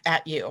out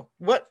at you.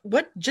 What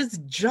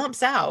just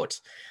jumps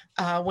out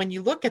when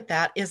you look at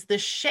that is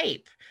this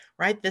shape,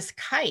 right? This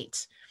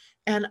kite.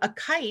 And a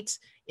kite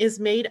is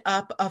made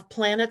up of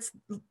planets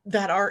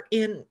that are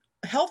in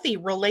healthy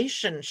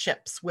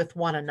relationships with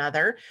one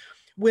another,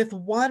 with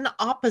one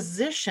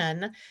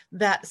opposition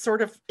that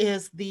sort of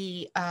is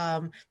the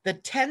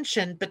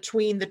tension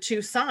between the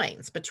two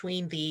signs,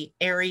 between the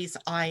Aries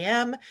I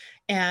am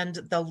and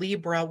the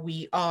Libra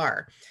we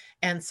are.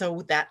 And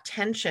so that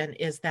tension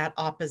is that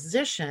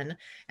opposition,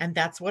 and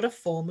that's what a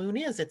full moon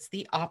is. It's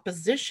the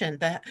opposition,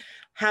 that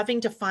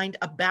having to find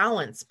a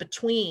balance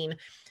between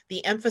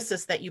the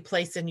emphasis that you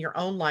place in your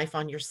own life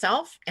on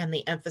yourself and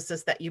the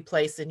emphasis that you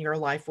place in your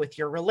life with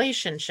your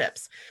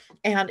relationships.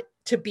 And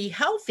to be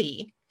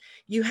healthy,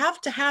 you have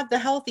to have the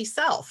healthy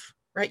self,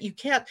 right? You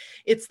can't,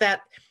 it's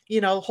that,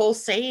 whole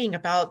saying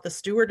about the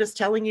stewardess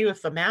telling you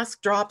if a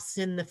mask drops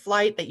in the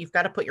flight that you've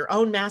got to put your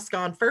own mask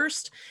on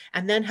first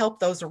and then help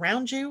those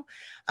around you.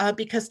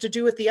 Because to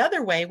do it the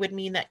other way would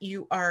mean that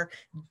you are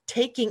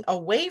taking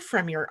away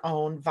from your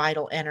own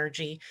vital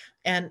energy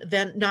and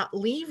then not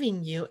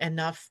leaving you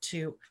enough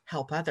to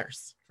help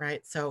others,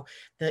 right? So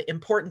the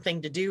important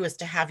thing to do is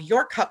to have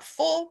your cup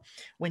full.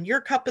 When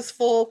your cup is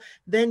full,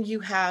 then you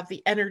have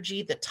the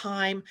energy, the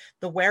time,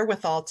 the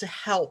wherewithal to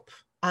help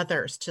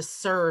others, to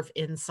serve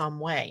in some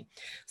way.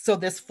 So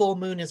this full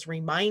moon is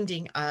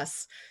reminding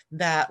us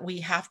that we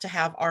have to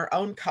have our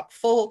own cup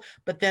full,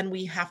 but then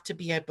we have to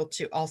be able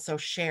to also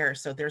share.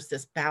 So there's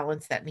this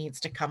balance that needs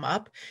to come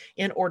up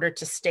in order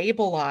to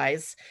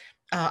stabilize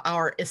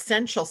our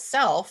essential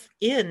self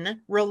in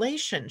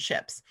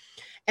relationships.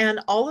 And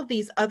all of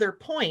these other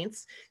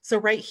points. So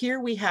right here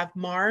we have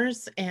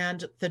Mars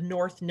and the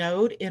North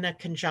Node in a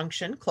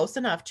conjunction, close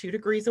enough, 2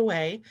 degrees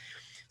away.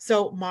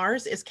 So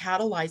Mars is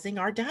catalyzing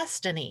our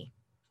destiny,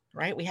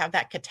 right? We have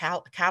that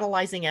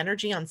catalyzing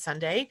energy on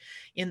Sunday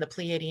in the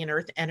Pleiadian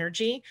Earth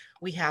energy.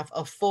 We have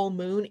a full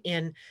moon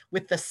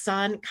with the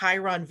Sun,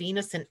 Chiron,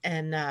 Venus,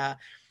 and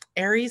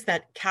Aries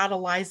that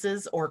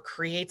catalyzes or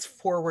creates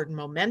forward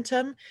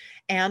momentum.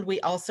 And we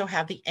also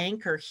have the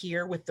anchor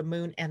here with the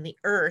moon and the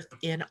earth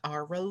in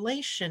our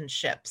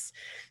relationships.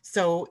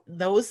 So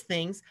those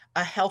things,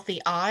 a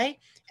healthy I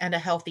and a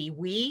healthy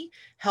we,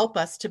 help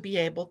us to be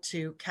able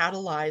to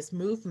catalyze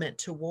movement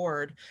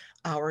toward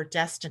our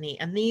destiny.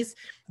 And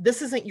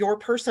this isn't your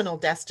personal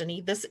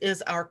destiny. This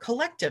is our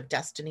collective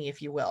destiny,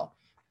 if you will,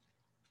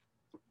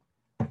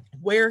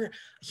 where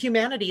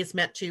humanity is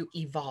meant to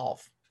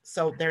evolve.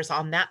 So there's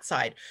on that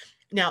side.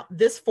 Now,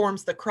 this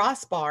forms the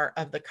crossbar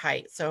of the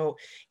kite. So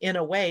in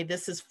a way,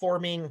 this is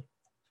forming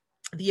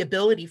the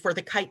ability for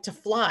the kite to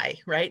fly,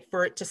 right?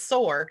 For it to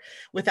soar.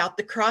 Without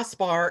the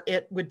crossbar,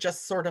 it would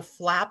just sort of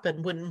flap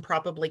and wouldn't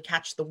probably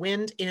catch the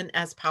wind in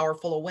as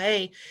powerful a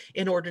way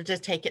in order to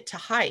take it to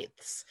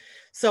heights.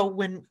 So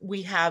when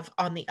we have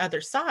on the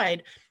other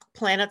side,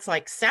 planets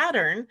like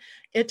Saturn,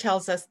 it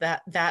tells us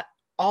that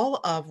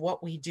all of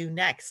what we do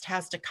next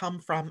has to come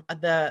from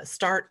the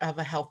start of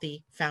a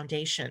healthy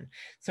foundation.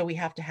 So we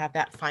have to have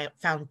that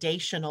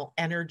foundational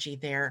energy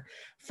there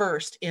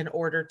first in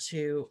order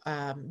to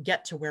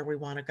get to where we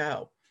want to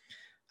go.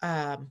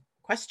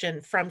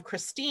 Question from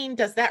Christine,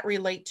 does that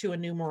relate to a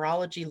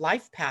numerology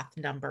life path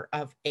number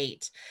of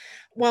 8?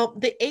 Well,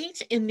 the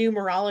 8 in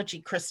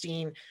numerology,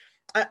 Christine,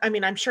 I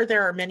mean, I'm sure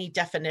there are many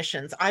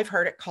definitions. I've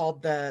heard it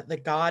called the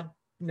God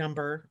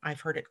number. I've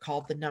heard it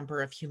called the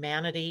number of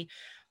humanity.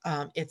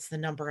 It's the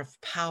number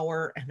of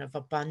power and of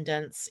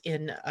abundance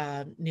in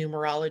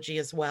numerology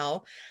as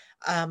well.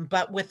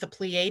 But with the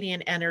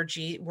Pleiadian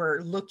energy,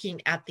 we're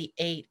looking at the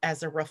 8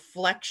 as a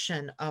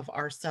reflection of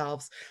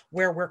ourselves,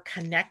 where we're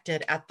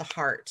connected at the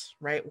heart,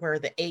 right? Where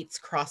the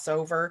 8s cross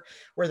over,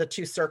 where the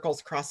 2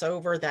 circles cross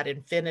over, that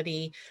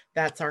infinity,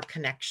 that's our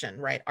connection,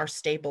 right? Our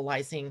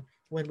stabilizing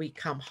when we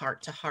come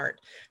heart to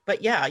heart.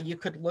 But yeah, you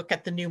could look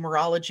at the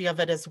numerology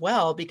of it as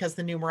well, because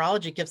the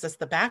numerology gives us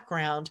the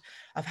background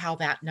of how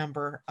that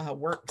number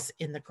works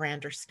in the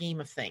grander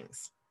scheme of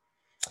things.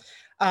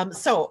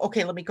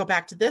 Okay, let me go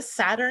back to this.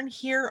 Saturn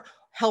here,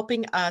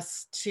 helping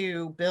us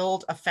to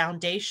build a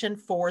foundation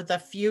for the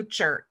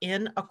future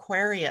in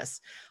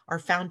Aquarius, our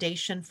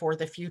foundation for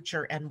the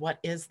future. And what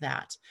is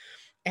that?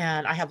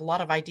 And I have a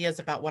lot of ideas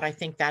about what I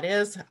think that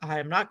is.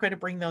 I'm not going to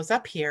bring those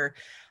up here,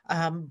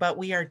 but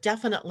we are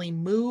definitely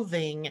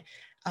moving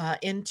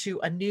into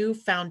a new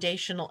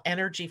foundational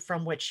energy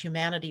from which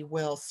humanity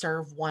will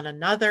serve one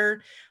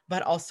another,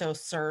 but also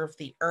serve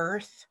the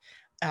earth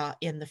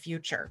in the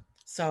future.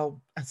 So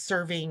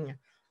serving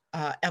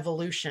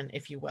evolution,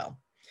 if you will.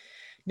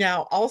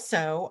 Now,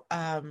 also,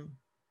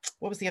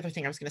 what was the other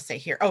thing I was going to say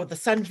here? Oh, the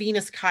Sun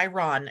Venus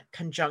Chiron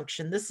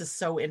conjunction. This is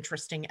so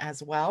interesting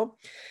as well.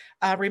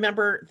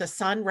 Remember, the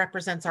sun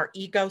represents our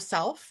ego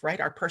self, right?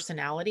 Our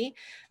personality.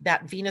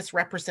 That Venus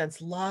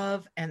represents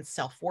love and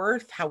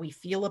self-worth, how we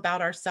feel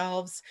about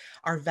ourselves,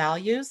 our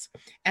values.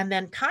 And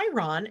then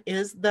Chiron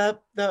is the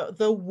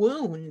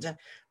wound,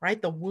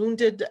 right? The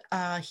wounded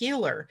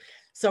healer.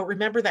 So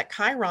remember that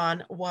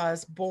Chiron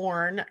was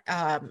born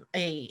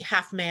a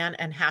half man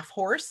and half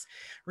horse.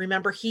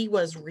 Remember, he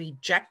was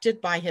rejected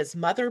by his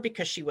mother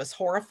because she was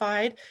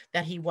horrified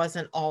that he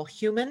wasn't all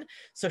human.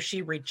 So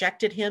she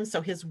rejected him. So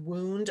his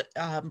wound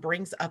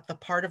brings up the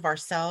part of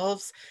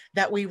ourselves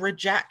that we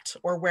reject,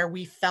 or where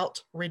we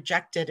felt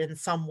rejected in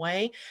some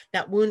way.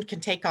 That wound can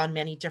take on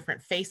many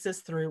different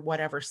faces through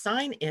whatever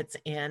sign it's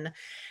in.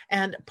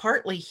 And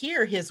partly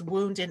here, his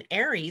wound in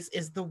Aries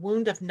is the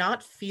wound of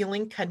not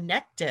feeling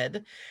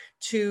connected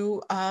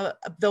to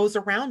those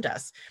around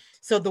us.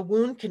 So the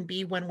wound can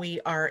be when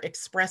we are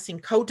expressing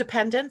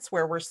codependence,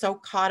 where we're so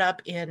caught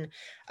up in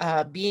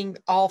being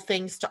all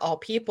things to all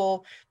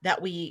people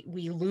that we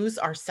lose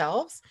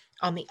ourselves.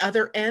 On the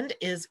other end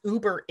is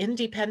uber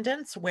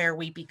independence, where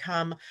we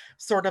become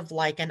sort of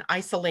like an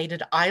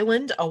isolated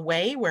island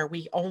away, where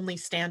we only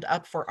stand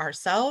up for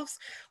ourselves.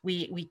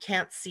 We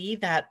can't see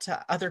that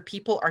other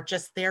people are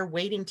just there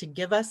waiting to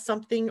give us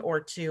something, or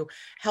to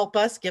help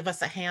us, give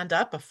us a hand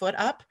up, a foot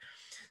up.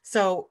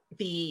 So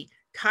the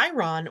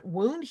Chiron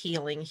wound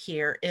healing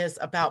here is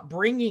about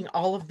bringing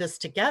all of this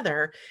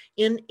together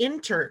in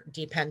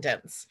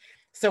interdependence.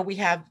 So we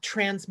have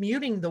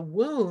transmuting the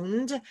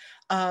wound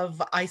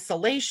of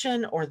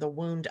isolation, or the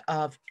wound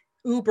of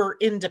uber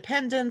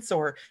independence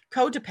or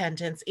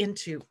codependence,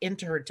 into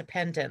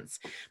interdependence.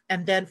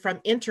 And then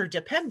from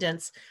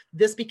interdependence,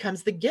 this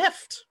becomes the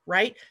gift,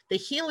 right? The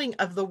healing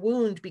of the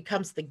wound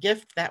becomes the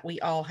gift that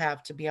we all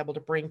have to be able to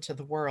bring to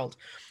the world.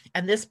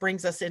 And this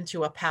brings us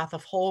into a path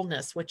of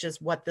wholeness, which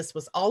is what this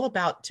was all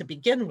about to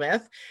begin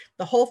with.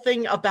 The whole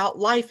thing about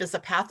life is a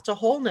path to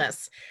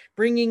wholeness,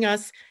 bringing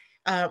us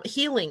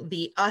healing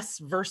the us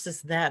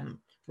versus them,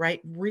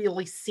 right?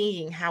 Really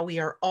seeing how we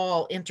are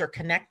all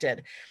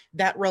interconnected,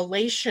 that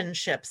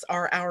relationships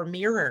are our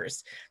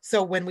mirrors.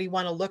 So when we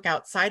want to look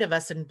outside of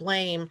us and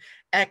blame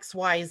X,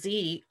 Y,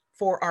 Z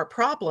for our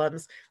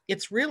problems,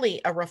 it's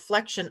really a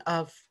reflection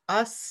of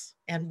us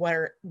and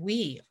where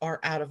we are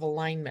out of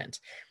alignment.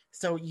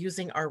 So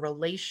using our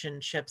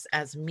relationships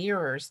as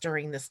mirrors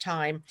during this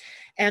time.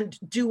 And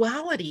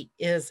duality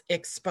is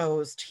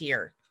exposed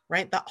here,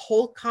 right? The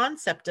whole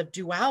concept of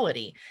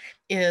duality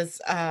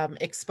is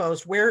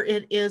exposed. Where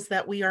it is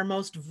that we are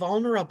most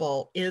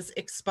vulnerable is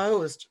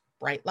exposed.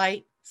 Bright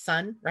light,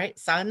 sun, right?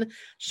 Sun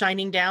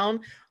shining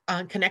down,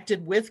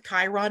 connected with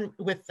Chiron,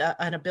 with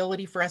an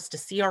ability for us to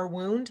see our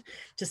wound,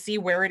 to see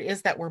where it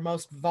is that we're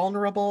most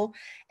vulnerable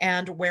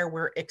and where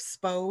we're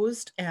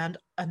exposed. And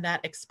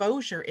that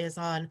exposure is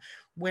on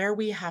where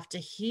we have to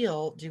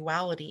heal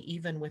duality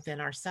even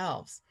within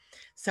ourselves.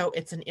 So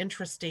it's an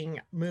interesting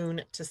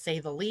moon, to say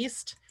the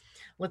least.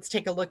 Let's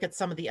take a look at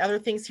some of the other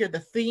things here. The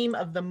theme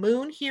of the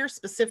moon here,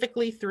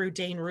 specifically through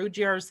Dane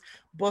Rudyard's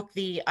book,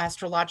 The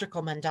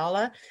Astrological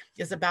Mandala,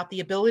 is about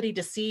the ability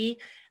to see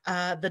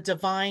the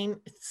divine,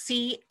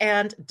 see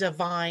and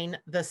divine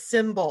the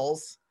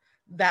symbols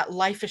that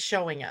life is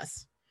showing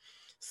us.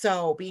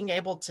 So being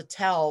able to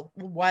tell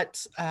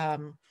what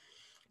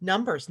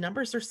numbers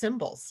are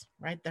symbols,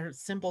 right? They're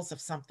symbols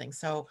of something.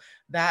 So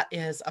that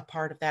is a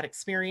part of that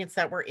experience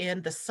that we're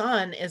in. The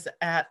sun is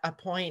at a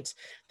point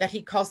that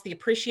he calls the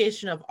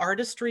appreciation of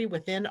artistry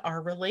within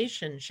our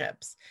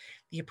relationships,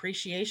 the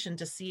appreciation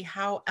to see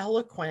how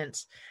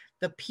eloquent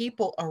the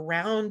people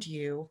around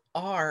you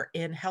are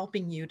in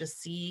helping you to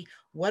see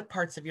what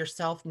parts of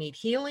yourself need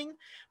healing,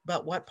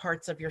 but what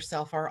parts of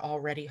yourself are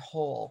already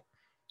whole.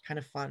 Kind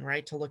of fun,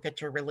 right? To look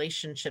at your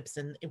relationships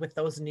with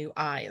those new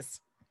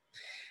eyes.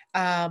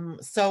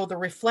 So the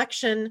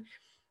reflection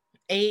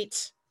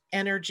 8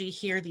 energy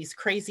here, these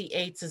crazy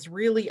 8s, is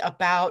really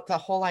about the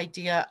whole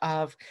idea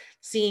of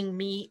seeing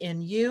me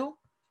in you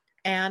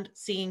and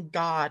seeing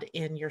God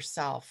in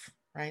yourself,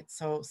 right?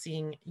 So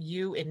seeing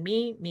you in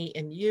me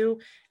in you,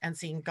 and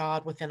seeing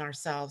God within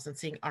ourselves, and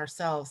seeing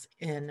ourselves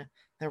in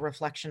the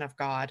reflection of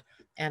God.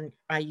 And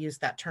I use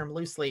that term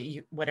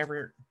loosely,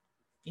 whatever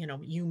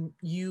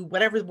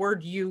whatever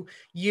word you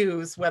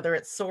use, whether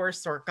it's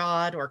source or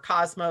God or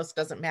cosmos,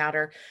 doesn't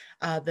matter.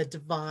 The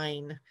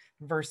divine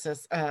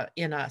versus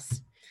in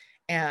us,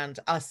 and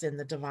us in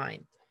the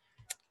divine.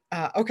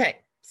 Okay,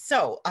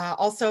 so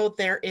also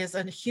there is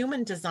a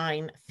human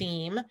design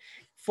theme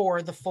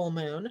for the full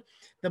moon.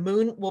 The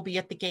moon will be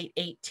at the gate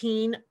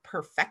 18,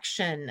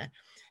 perfection.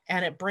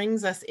 And it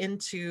brings us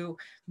into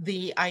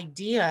the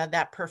idea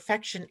that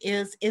perfection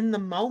is in the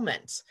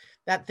moment,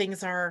 that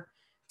things are,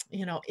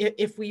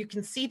 if you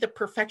can see the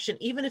perfection,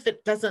 even if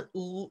it doesn't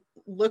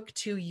look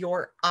to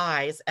your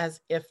eyes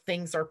as if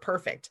things are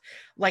perfect,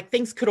 like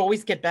things could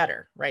always get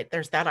better, right?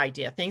 There's that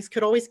idea. Things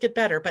could always get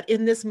better, but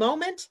in this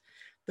moment,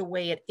 the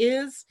way it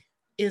is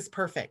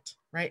perfect,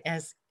 right?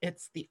 As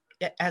it's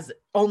as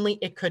only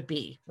it could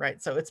be,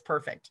 right? So it's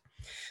perfect.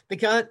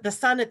 The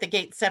sun at the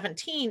gate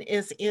 17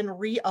 is in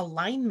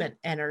realignment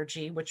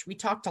energy, which we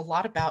talked a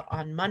lot about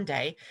on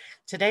Monday.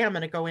 Today, I'm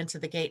going to go into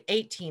the gate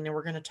 18, and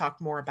we're going to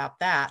talk more about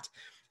that.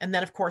 And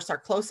then, of course, our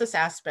closest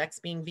aspects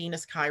being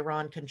Venus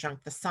Chiron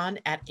conjunct the sun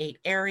at 8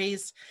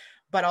 Aries,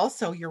 but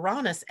also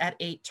Uranus at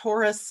 8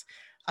 Taurus.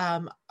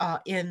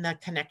 In the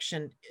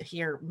connection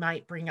here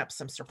might bring up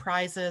some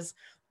surprises.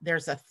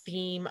 There's a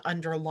theme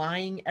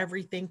underlying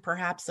everything,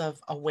 perhaps of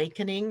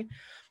awakening,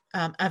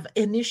 of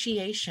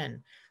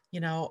initiation. You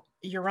know,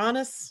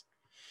 Uranus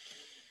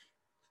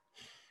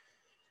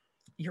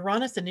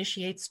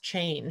initiates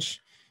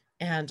change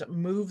and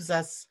moves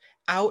us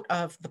out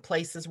of the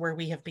places where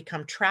we have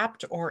become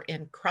trapped or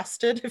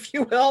encrusted, if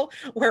you will,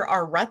 where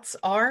our ruts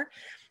are.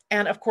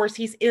 And of course,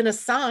 he's in a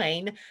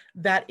sign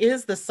that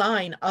is the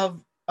sign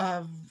of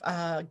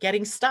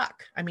getting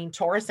stuck. I mean,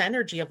 Taurus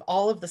energy of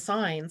all of the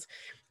signs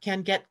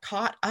can get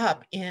caught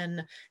up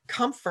in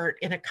comfort,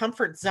 in a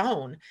comfort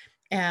zone,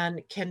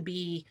 and can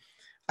be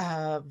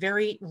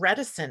very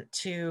reticent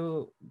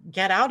to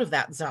get out of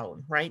that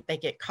zone, right? They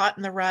get caught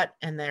in the rut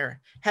and they're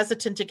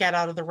hesitant to get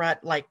out of the rut.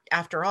 Like,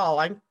 after all,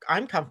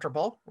 I'm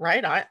comfortable,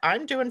 right?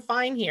 I'm doing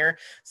fine here.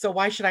 So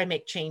why should I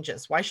make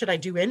changes? Why should I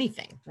do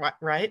anything?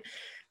 Right?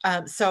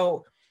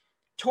 So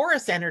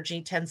Taurus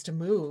energy tends to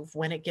move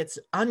when it gets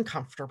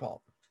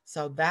uncomfortable.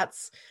 So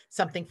that's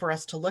something for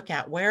us to look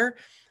at. Where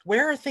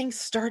are things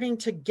starting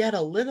to get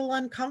a little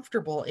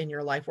uncomfortable in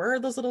your life? Where are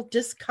those little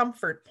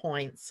discomfort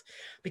points?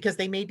 Because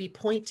they may be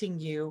pointing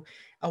you,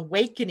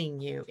 awakening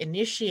you,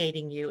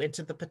 initiating you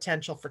into the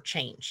potential for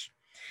change.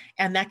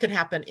 And that could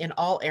happen in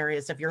all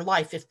areas of your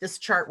life. If this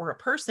chart were a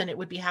person, it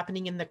would be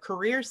happening in the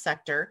career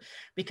sector,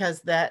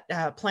 because that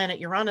planet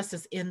Uranus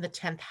is in the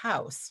 10th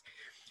house.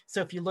 So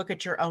if you look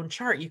at your own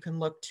chart, you can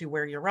look to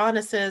where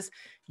Uranus is.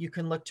 You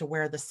can look to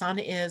where the sun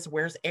is.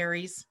 Where's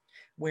Aries?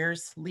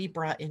 Where's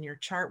Libra in your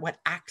chart? What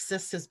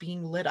axis is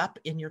being lit up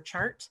in your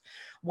chart?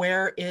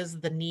 Where is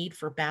the need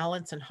for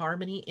balance and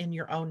harmony in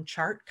your own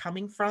chart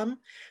coming from?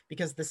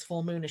 Because this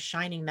full moon is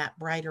shining that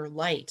brighter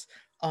light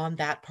on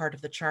that part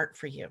of the chart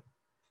for you.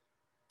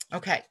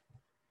 Okay.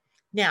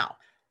 Now,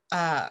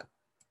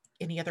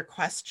 any other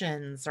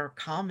questions or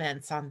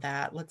comments on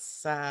that?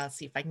 Let's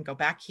see if I can go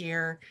back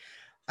here.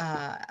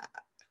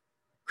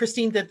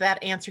 Christine, did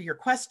that answer your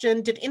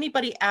question? Did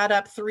anybody add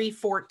up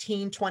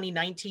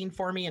 3/14/2019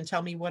 for me and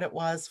tell me what it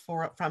was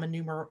from a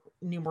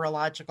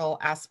numerological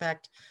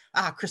aspect?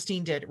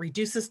 Christine did. It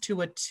reduces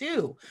to a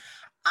 2.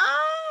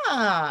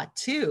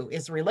 2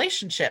 is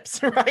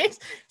relationships, right?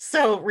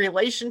 So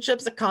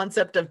relationships, a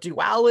concept of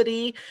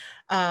duality.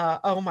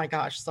 Oh my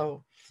gosh,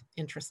 so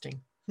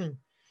interesting.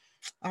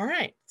 All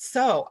right,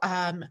 so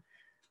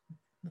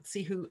let's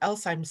see who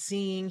else I'm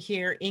seeing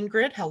here.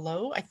 Ingrid,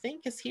 hello, I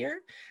think is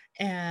here.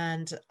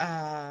 And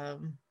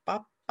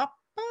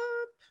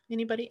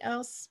anybody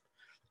else?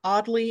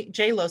 Oddly,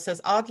 J-Lo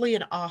says, oddly,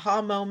 an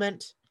aha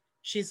moment.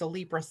 She's a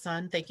Libra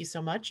sun. Thank you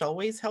so much.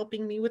 Always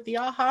helping me with the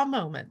aha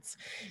moments.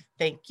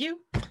 Thank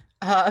you.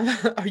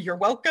 You're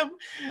welcome.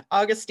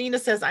 Augustina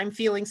says, I'm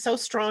feeling so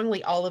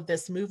strongly all of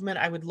this movement.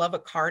 I would love a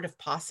card if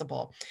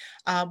possible.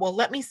 Well,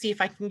 let me see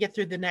if I can get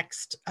through the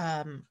next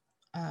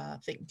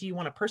do you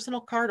want a personal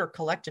card or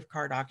collective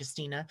card,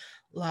 Augustina?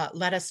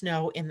 Let us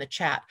know in the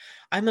chat.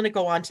 I'm going to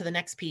go on to the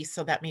next piece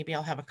so that maybe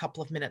I'll have a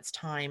couple of minutes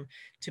time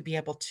to be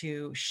able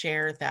to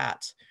share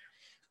that.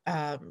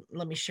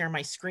 Let me share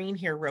my screen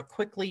here real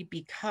quickly,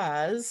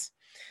 because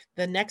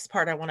the next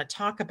part I want to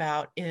talk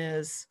about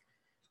is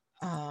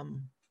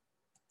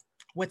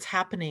what's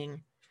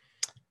happening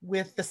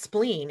with the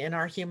spleen in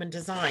our human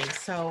design.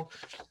 So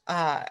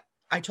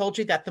I told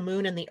you that the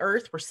moon and the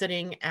earth were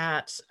sitting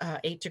at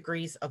 8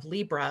 degrees of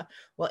Libra.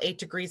 Well, 8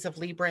 degrees of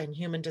Libra in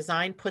human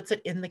design puts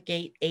it in the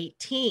gate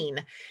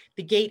 18.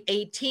 The gate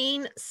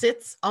 18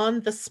 sits on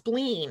the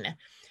spleen.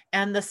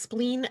 And the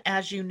spleen,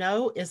 as you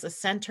know, is a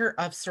center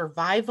of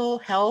survival,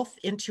 health,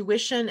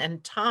 intuition,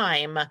 and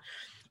time.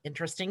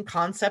 Interesting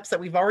concepts that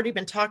we've already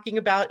been talking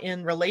about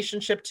in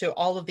relationship to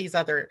all of these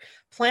other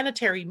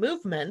planetary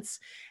movements.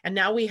 And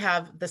now we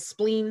have the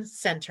spleen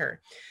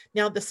center.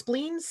 Now, the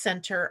spleen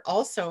center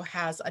also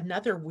has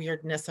another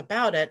weirdness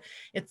about it.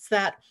 It's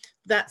that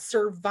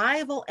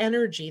survival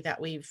energy that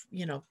we've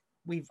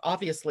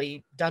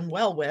obviously done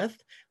well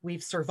with.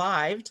 We've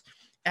survived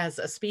as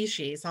a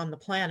species on the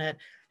planet.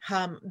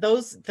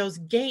 Those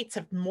gates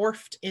have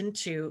morphed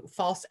into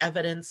false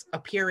evidence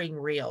appearing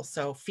real.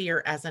 So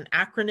fear as an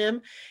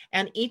acronym,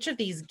 and each of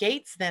these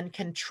gates then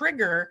can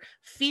trigger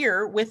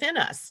fear within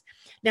us.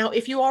 Now,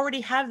 if you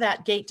already have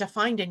that gate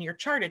defined in your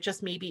chart, it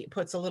just maybe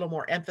puts a little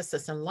more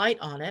emphasis and light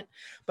on it.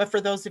 But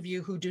for those of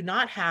you who do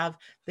not have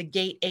the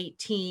gate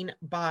 18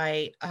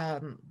 by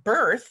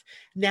birth,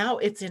 now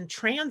it's in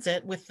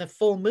transit with the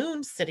full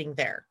moon sitting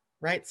there,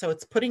 right? So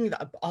it's putting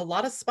a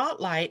lot of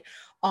spotlight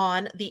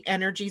on the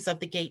energies of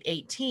the gate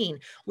 18,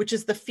 which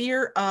is the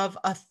fear of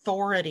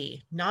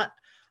authority, not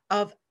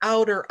of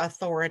outer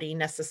authority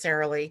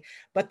necessarily,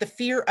 but the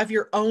fear of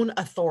your own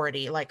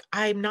authority. Like,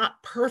 I'm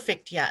not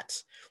perfect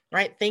yet.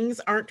 right? Things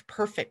aren't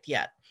perfect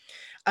yet.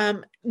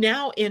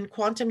 Now in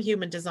quantum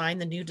human design,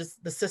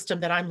 the system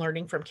that I'm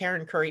learning from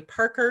Karen Curry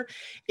Parker,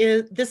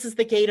 this is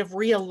the gate of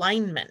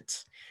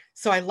realignment.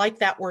 So I like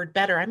that word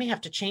better. I may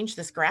have to change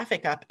this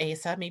graphic up,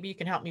 Asa. Maybe you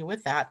can help me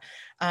with that,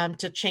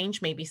 to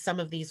change maybe some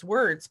of these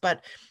words.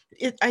 But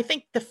I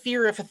think the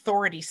fear of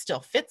authority still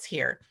fits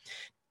here.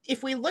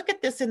 If we look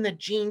at this in the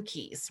gene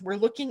keys, we're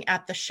looking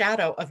at the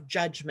shadow of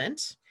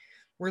judgment.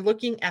 We're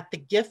looking at the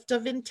gift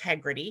of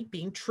integrity,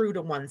 being true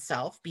to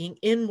oneself, being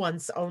in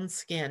one's own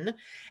skin.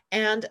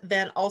 And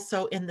then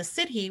also in the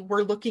city,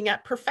 we're looking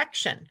at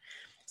perfection.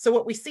 So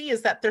what we see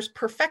is that there's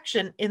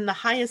perfection in the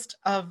highest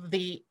of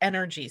the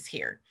energies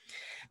here.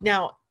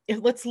 Now,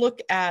 let's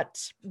look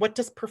at what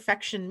does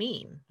perfection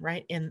mean,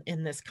 right?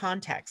 In this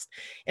context,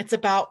 it's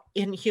about,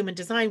 in human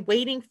design,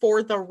 waiting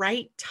for the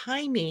right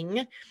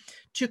timing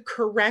to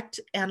correct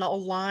and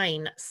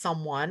align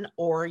someone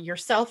or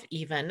yourself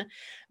even.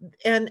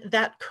 And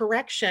that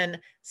correction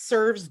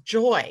serves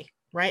joy,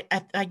 right?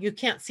 You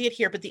can't see it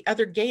here, but the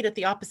other gate at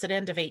the opposite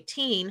end of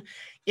 18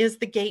 is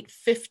the gate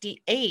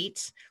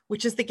 58,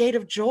 which is the gate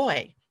of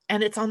joy.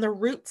 And it's on the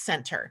root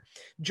center.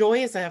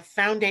 Joy is a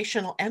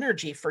foundational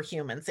energy for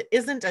humans. It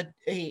isn't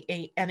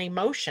an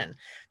emotion.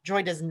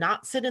 Joy does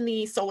not sit in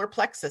the solar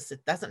plexus.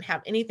 It doesn't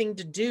have anything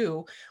to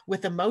do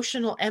with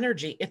emotional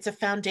energy. It's a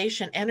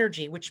foundation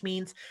energy, which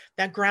means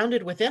that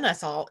grounded within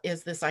us all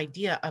is this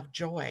idea of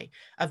joy,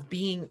 of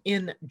being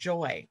in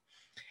joy.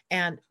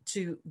 And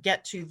to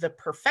get to the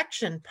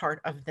perfection part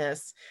of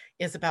this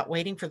is about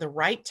waiting for the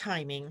right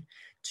timing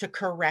to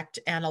correct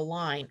and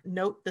align.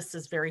 Note, this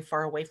is very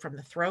far away from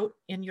the throat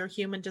in your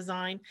human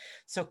design.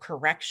 So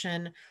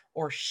correction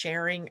or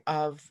sharing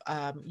of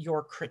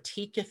your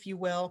critique, if you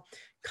will,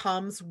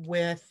 comes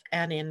with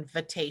an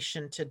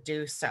invitation to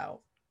do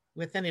so,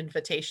 with an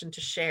invitation to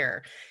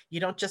share.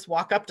 You don't just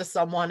walk up to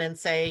someone and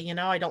say, you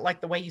know, I don't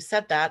like the way you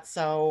said that,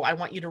 so I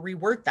want you to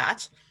reword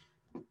that.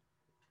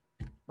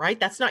 Right?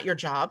 That's not your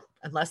job.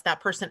 Unless that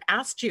person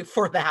asked you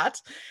for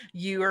that,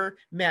 you're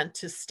meant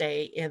to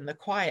stay in the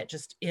quiet,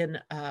 just in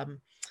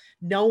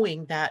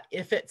knowing that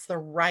if it's the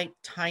right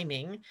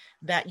timing,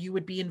 that you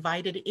would be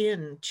invited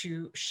in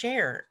to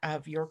share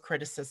of your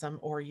criticism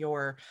or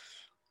your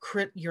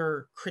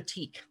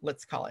critique,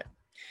 let's call it.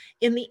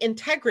 In the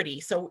integrity,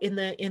 so in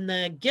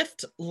the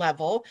gift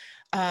level,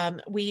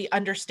 we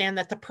understand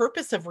that the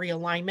purpose of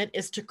realignment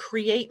is to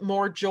create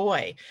more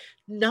joy,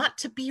 not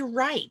to be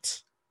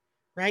right.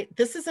 Right?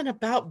 This isn't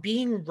about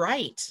being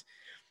right.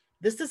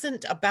 This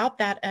isn't about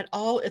that at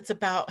all. It's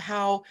about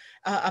how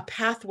a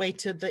pathway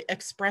to the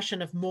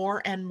expression of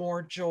more and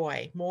more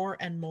joy, more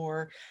and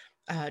more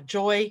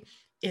joy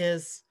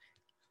is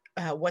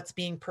what's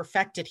being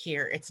perfected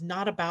here. It's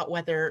not about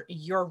whether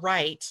you're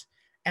right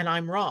and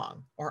I'm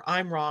wrong, or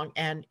I'm wrong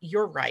and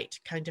you're right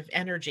kind of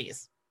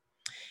energies.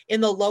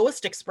 In the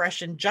lowest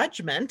expression,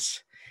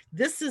 judgment,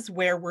 this is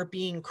where we're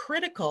being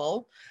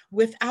critical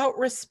without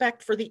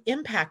respect for the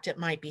impact it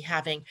might be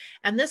having.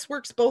 And this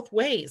works both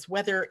ways,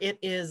 whether it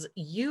is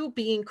you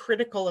being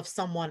critical of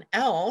someone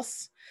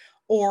else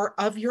or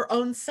of your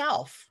own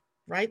self,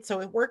 right?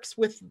 So it works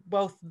with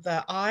both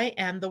the I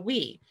and the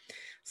we.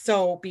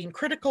 So being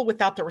critical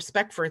without the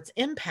respect for its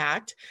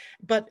impact,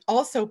 but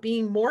also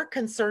being more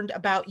concerned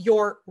about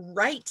your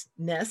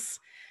rightness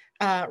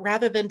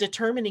rather than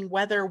determining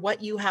whether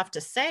what you have to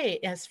say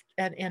as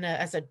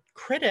a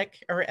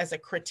critic or as a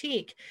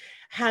critique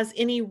has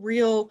any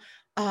real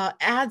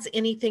adds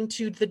anything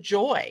to the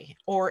joy,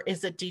 or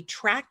is it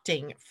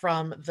detracting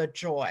from the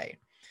joy,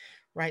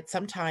 right?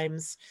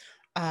 Sometimes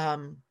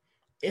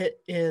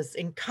it is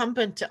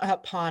incumbent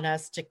upon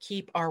us to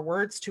keep our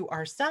words to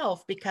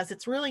ourselves, because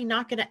it's really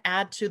not going to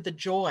add to the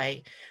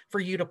joy for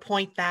you to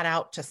point that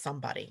out to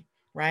somebody,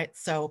 right?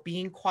 So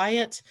being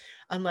quiet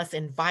unless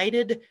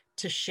invited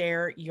to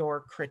share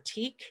your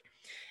critique.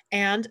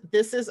 And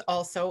this is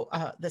also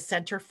the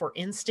Center for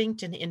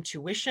Instinct and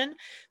Intuition.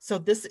 So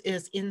this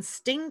is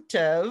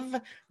instinctive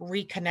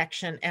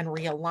reconnection and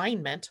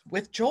realignment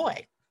with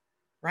joy,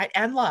 right?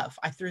 And love.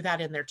 I threw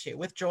that in there too,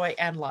 with joy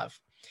and love,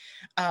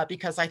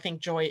 because I think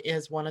joy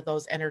is one of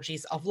those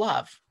energies of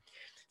love.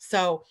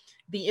 So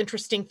the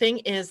interesting thing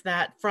is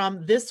that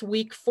from this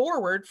week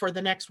forward, for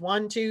the next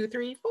 1, 2,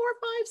 3, 4,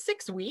 5,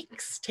 6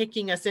 weeks,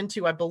 taking us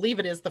into, I believe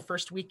it is the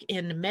first week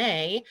in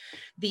May,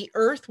 the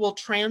Earth will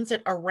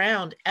transit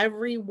around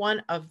every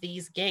one of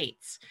these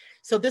gates.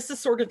 So this is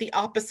sort of the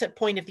opposite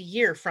point of the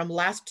year from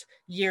last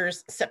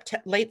year's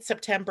late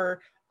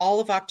September, all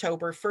of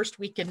October, first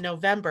week in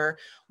November,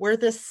 where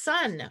the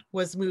sun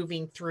was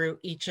moving through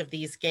each of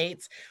these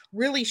gates,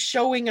 really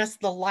showing us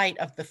the light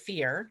of the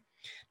fear.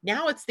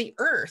 Now it's the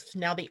Earth.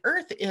 Now the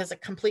Earth is a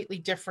completely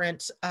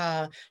different,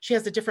 she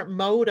has a different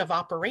mode of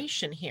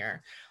operation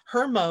here.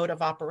 Her mode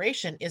of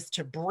operation is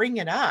to bring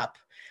it up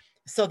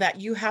so that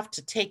you have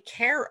to take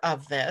care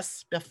of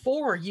this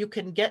before you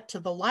can get to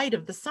the light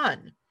of the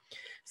sun.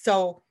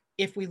 So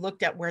if we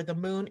looked at where the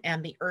moon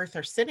and the Earth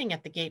are sitting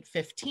at the gate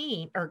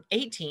 15 or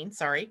 18,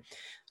 sorry,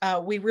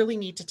 we really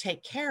need to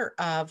take care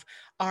of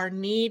our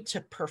need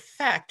to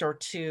perfect or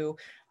to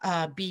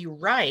be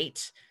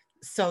right,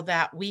 so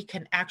that we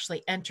can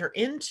actually enter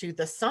into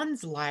the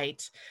sun's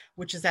light,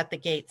 which is at the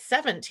gate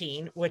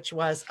 17, which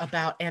was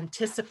about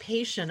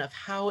anticipation of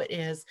how it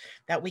is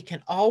that we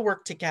can all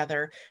work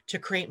together to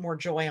create more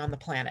joy on the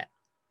planet.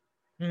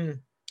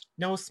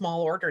 No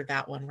small order,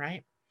 that one,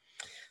 right?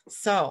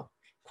 So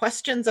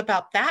questions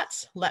about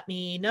that, let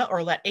me know,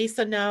 or let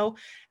Asa know,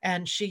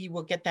 and she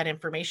will get that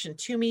information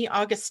to me.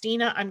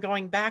 Augustina, I'm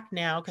going back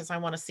now because I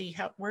want to see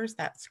where's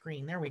that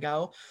screen? There we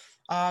go.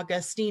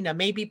 Augustina,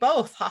 maybe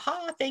both.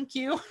 Haha, thank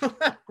you.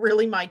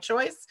 Really my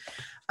choice.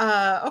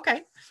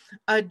 Okay.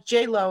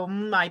 J-Lo,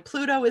 my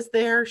Pluto is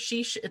there.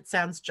 Sheesh, it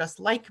sounds just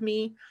like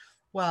me.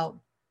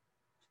 Well,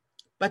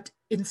 but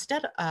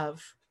instead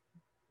of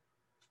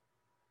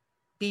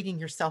beating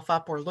yourself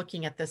up or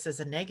looking at this as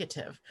a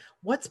negative,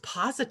 what's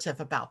positive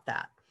about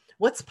that?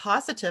 What's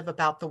positive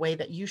about the way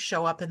that you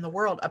show up in the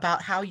world,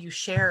 about how you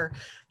share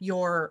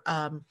your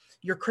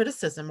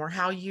criticism, or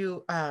how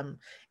you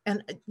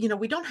and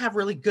we don't have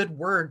really good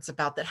words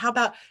about that. How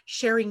about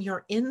sharing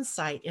your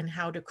insight in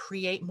how to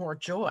create more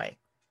joy,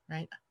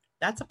 right?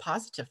 That's a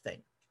positive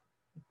thing.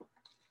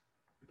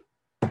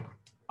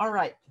 All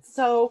right,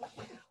 so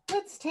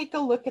let's take a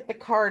look at the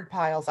card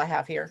piles I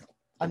have here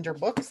under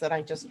books that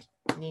I just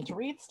need to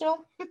read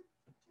still.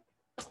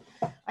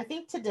 I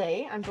think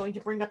today I'm going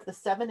to bring up the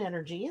 7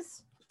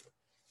 energies.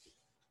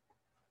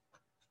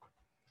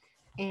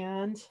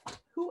 And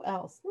who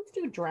else? Let's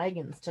do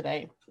dragons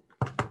today.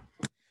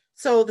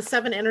 So the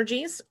 7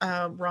 energies,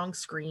 wrong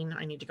screen.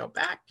 I need to go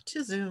back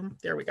to Zoom.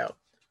 There we go.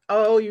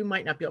 Oh, you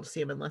might not be able to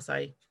see them unless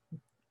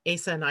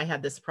Asa and I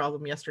had this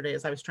problem yesterday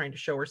as I was trying to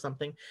show her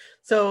something.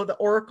 So the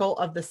oracle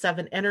of the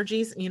 7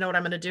 energies, you know what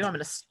I'm going to do? I'm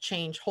going to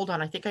change. Hold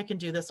on. I think I can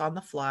do this on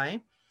the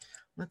fly.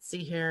 Let's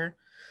see here.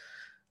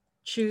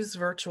 Choose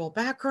virtual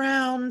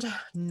background.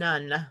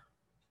 None.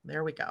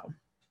 There we go.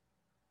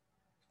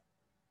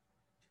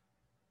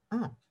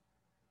 Oh,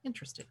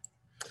 interesting.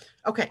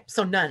 Okay,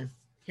 so none.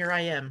 Here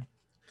I am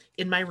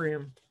in my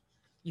room.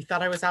 You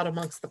thought I was out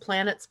amongst the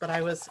planets, but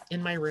I was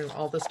in my room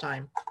all this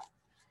time.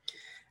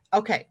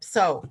 Okay,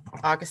 so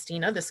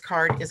Augustina, this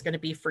card is going to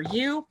be for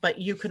you, but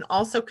you can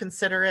also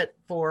consider it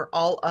for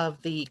all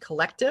of the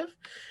collective.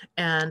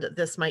 And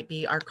this might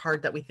be our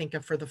card that we think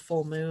of for the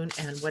full moon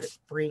and what it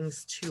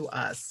brings to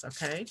us,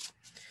 okay?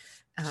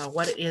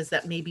 What it is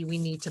that maybe we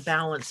need to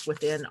balance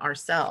within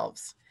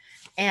ourselves.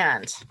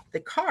 And the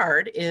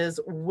card is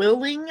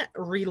willing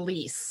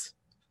release.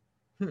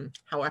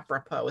 How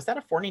apropos. Is that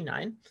a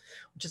 49,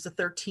 which is a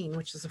 13,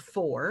 which is a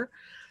 4?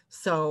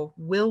 So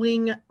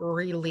willing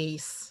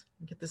release.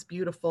 Get this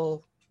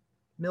beautiful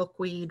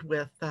milkweed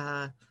with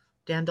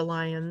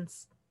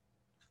dandelions,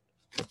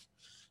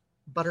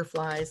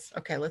 butterflies.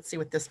 Okay, let's see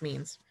what this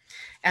means.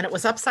 And it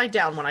was upside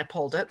down when I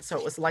pulled it, so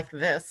it was like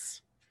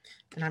this.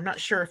 And I'm not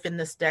sure if in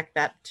this deck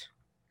that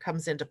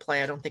comes into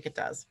play. I don't think it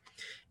does.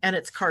 And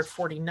it's card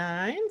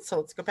 49. So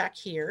let's go back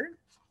here.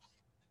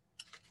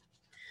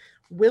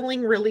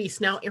 Willing release.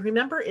 Now,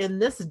 remember, in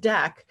this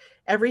deck,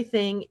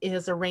 everything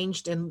is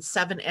arranged in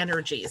 7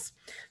 energies.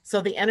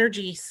 So the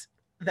energies,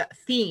 the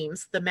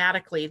themes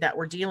thematically that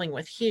we're dealing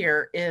with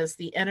here is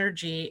the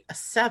energy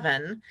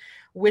 7,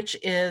 which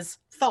is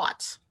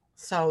thought.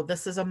 So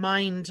this is a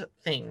mind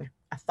thing,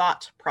 a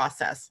thought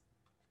process.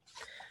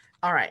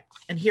 All right.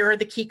 And here are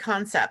the key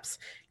concepts.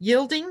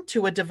 Yielding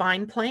to a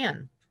divine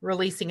plan,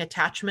 releasing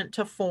attachment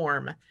to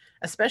form,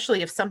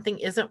 especially if something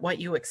isn't what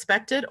you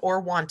expected or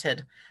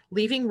wanted,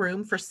 leaving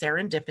room for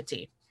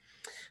serendipity.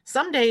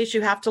 Some days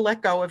you have to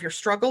let go of your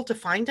struggle to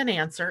find an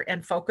answer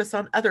and focus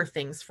on other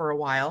things for a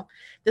while.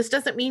 This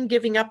doesn't mean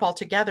giving up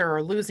altogether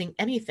or losing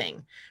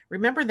anything.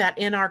 Remember that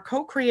in our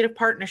co-creative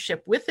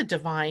partnership with the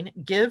divine,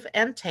 give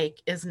and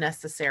take is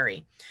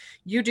necessary.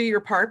 You do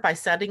your part by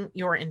setting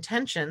your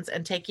intentions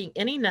and taking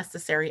any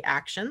necessary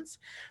actions,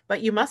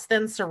 but you must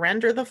then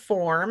surrender the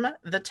form,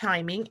 the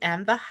timing,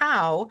 and the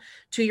how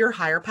to your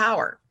higher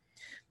power.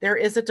 There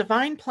is a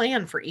divine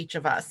plan for each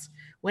of us.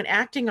 When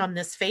acting on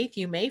this faith,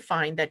 you may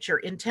find that your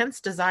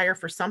intense desire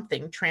for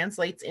something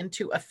translates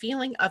into a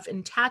feeling of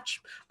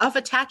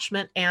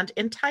attachment and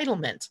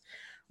entitlement.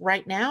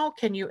 Right now,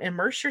 can you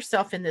immerse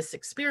yourself in this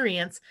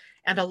experience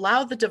and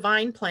allow the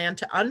divine plan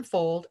to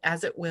unfold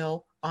as it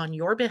will on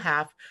your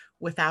behalf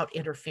without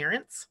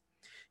interference?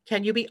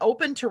 Can you be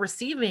open to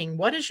receiving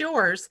what is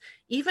yours,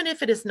 even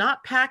if it is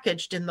not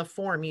packaged in the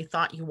form you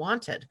thought you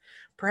wanted?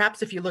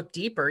 Perhaps if you look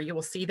deeper, you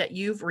will see that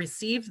you've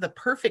received the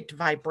perfect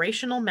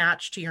vibrational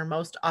match to your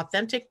most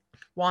authentic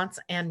wants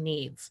and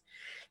needs.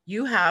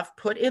 You have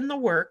put in the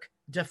work,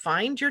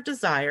 defined your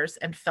desires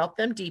and felt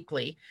them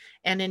deeply,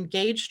 and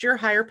engaged your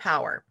higher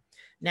power.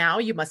 Now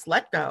you must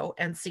let go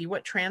and see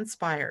what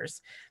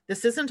transpires.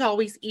 This isn't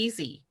always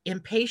easy.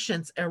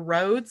 Impatience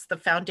erodes the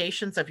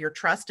foundations of your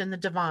trust in the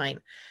divine.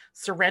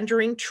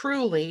 Surrendering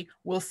truly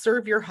will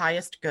serve your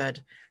highest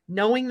good.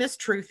 Knowing this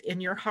truth in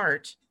your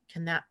heart,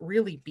 can that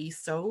really be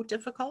so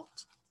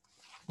difficult?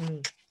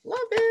 Love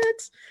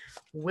it.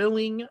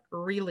 Willing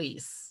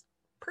release.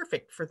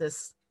 Perfect for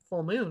this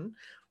full moon.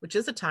 which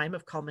is a time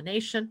of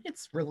culmination.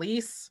 It's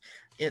release,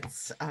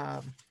 it's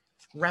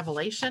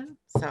revelation.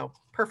 So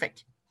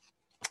perfect.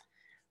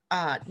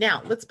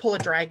 Now let's pull a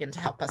dragon to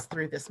help us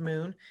through this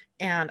moon.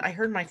 And I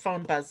heard my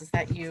phone buzz. Is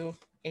that you,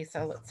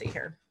 Asa? Let's see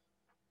here.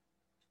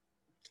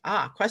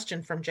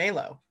 Question from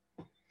JLo.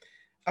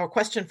 Or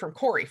question from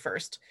Corey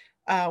first.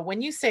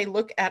 When you say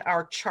look at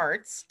our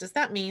charts, does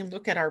that mean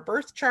look at our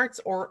birth charts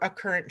or a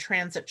current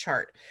transit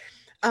chart?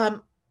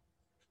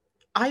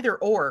 Either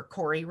or,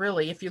 Corey,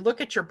 really. If you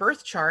look at your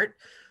birth chart,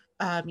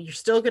 you're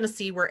still going to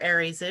see where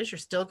Aries is. You're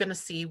still going to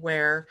see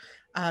where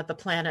the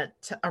planet,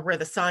 where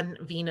the Sun,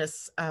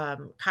 Venus,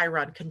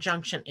 Chiron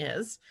conjunction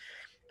is.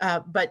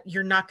 But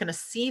you're not going to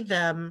see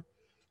them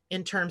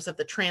in terms of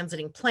the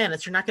transiting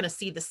planets. You're not going to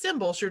see the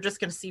symbols. You're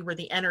just going to see where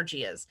the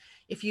energy is.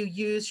 If you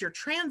use your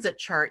transit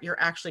chart, you're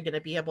actually going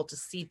to be able to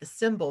see the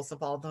symbols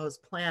of all those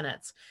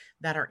planets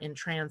that are in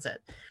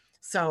transit.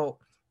 So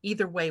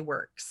either way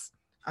works.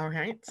 All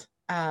right.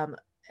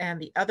 And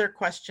the other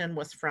question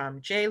was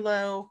from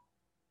JLo.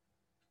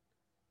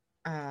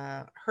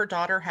 Her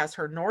daughter has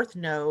her North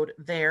Node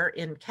there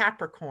in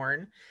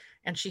Capricorn,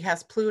 and she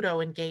has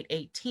Pluto in gate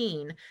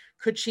 18.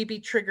 Could she be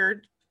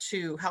triggered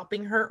to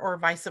helping her or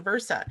vice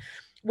versa?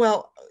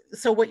 Well,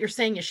 so what you're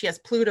saying is she has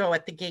Pluto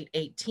at the gate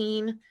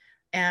 18,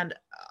 and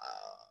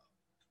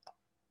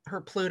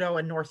her Pluto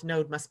and North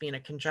Node must be in a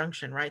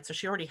conjunction, right? So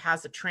she already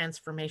has a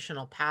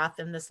transformational path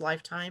in this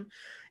lifetime,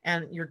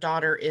 and your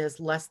daughter is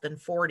less than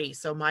 40.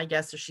 So my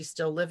guess is she's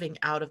still living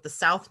out of the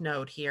South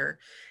Node here,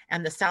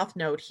 and the South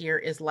Node here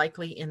is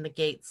likely in the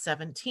gate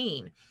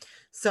 17.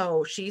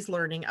 So she's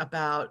learning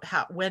about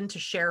when to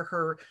share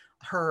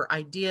her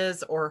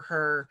ideas or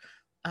her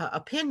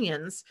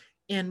opinions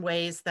in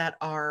ways that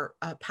are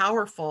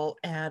powerful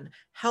and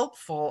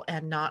helpful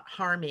and not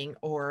harming,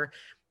 or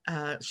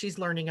she's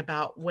learning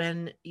about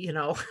when,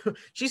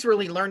 she's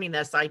really learning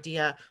this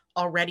idea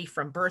already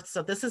from birth.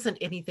 So this isn't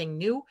anything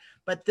new,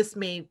 but this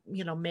may,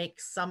 make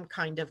some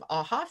kind of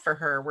aha for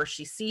her where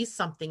she sees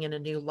something in a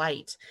new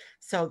light.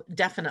 So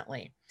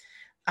definitely.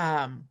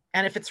 And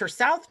if it's her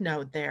South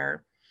Node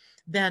there,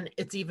 then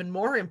it's even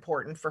more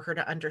important for her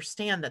to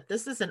understand that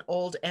this is an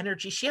old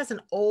energy. She has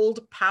an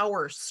old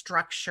power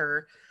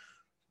structure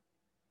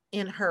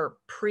in her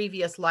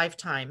previous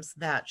lifetimes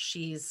that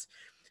she's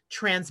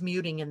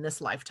transmuting in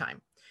this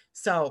lifetime.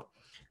 So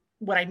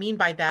what I mean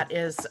by that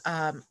is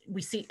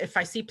if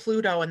I see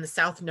Pluto in the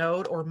South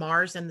Node or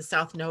Mars in the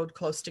South Node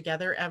close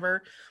together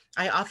ever,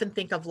 I often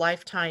think of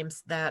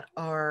lifetimes that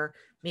are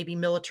maybe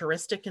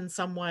militaristic in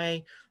some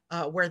way,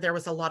 where there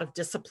was a lot of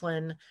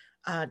discipline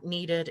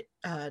needed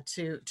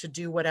to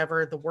do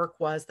whatever the work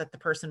was that the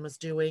person was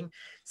doing.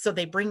 So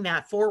they bring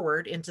that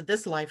forward into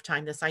this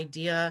lifetime, this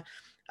idea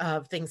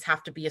of things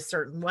have to be a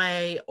certain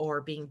way,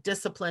 or being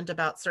disciplined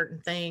about certain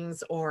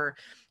things, or,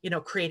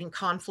 creating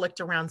conflict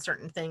around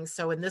certain things.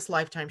 So in this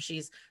lifetime,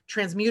 she's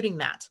transmuting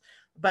that,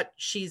 but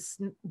she's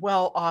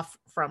well off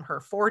from her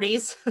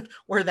 40s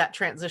where that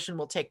transition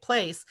will take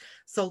place.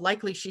 So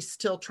likely she's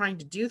still trying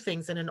to do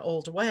things in an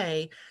old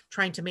way,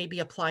 trying to maybe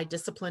apply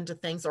discipline to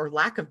things or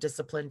lack of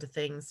discipline to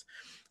things.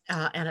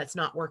 And it's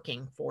not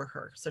working for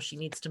her. So she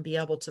needs to be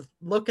able to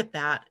look at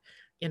that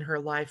in her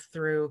life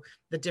through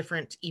the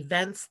different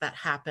events that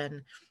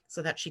happen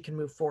so that she can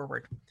move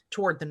forward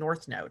toward the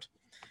North Node.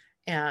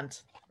 And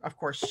of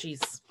course,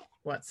 she's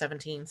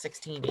 17,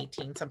 16,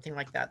 18, something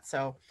like that.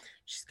 So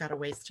she's got a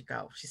ways to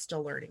go. She's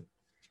still learning.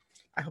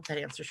 I hope that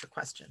answers your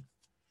question.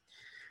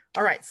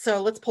 All right,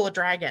 so let's pull a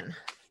dragon.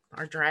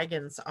 Our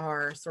dragons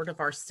are sort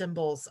of our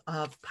symbols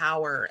of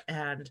power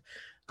and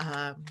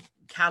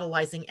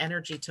catalyzing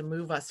energy to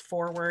move us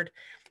forward.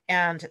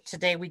 And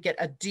today we get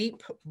a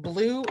deep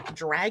blue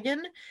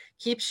dragon,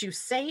 keeps you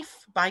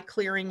safe by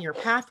clearing your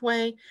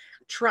pathway.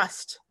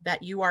 Trust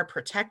that you are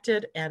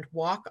protected and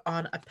walk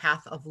on a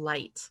path of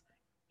light.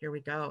 Here we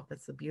go.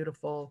 That's a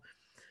beautiful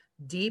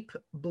deep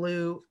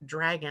blue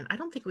dragon. I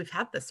don't think we've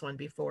had this one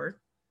before.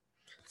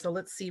 So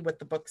let's see what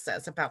the book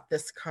says about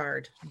this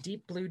card,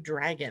 deep blue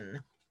dragon.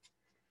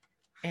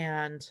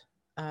 And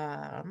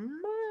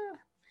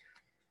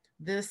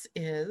this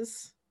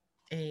is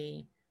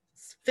a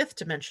fifth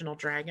dimensional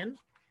dragon,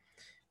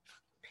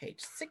 page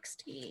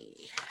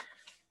 60.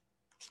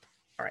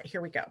 All right,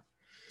 here we go.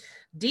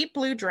 Deep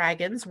blue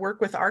dragons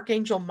work with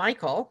Archangel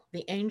Michael,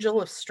 the angel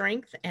of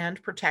strength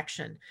and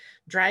protection.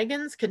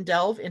 Dragons can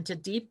delve into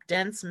deep,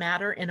 dense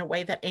matter in a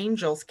way that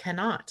angels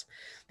cannot.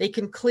 They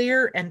can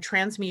clear and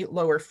transmute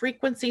lower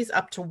frequencies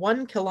up to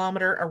 1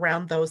 kilometer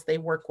around those they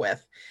work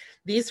with.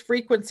 These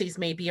frequencies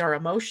may be our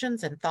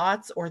emotions and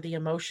thoughts, or the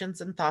emotions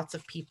and thoughts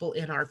of people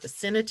in our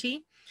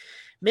vicinity.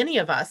 Many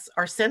of us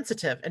are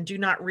sensitive and do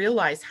not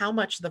realize how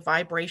much the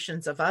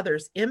vibrations of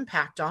others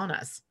impact on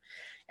us.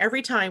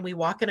 Every time we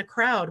walk in a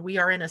crowd, we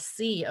are in a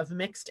sea of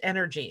mixed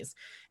energies,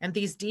 and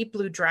these deep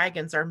blue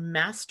dragons are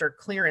master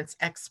clearance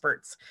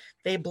experts.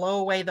 They blow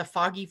away the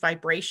foggy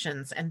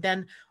vibrations, and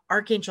then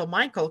Archangel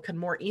Michael can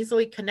more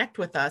easily connect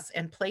with us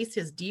and place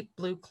his deep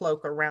blue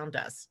cloak around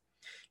us.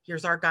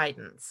 Here's our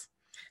guidance.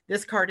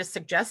 This card is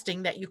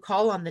suggesting that you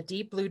call on the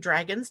deep blue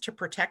dragons to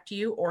protect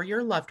you or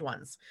your loved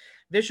ones.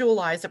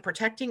 Visualize a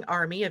protecting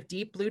army of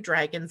deep blue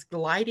dragons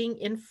gliding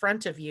in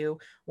front of you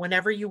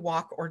whenever you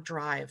walk or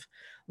drive.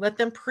 Let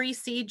them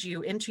precede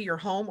you into your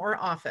home or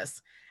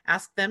office.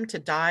 Ask them to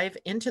dive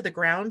into the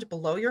ground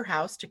below your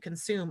house to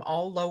consume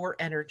all lower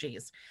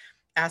energies.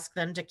 Ask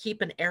them to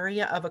keep an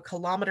area of a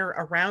kilometer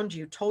around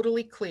you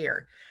totally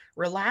clear.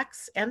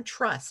 Relax and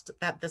trust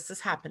that this is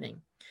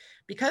happening.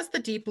 Because the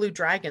deep blue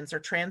dragons are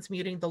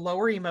transmuting the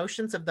lower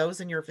emotions of those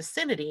in your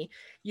vicinity,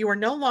 you are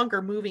no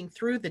longer moving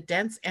through the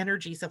dense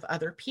energies of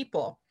other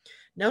people.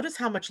 Notice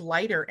how much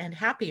lighter and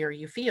happier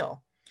you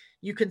feel.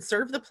 You can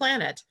serve the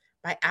planet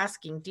by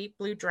asking deep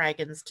blue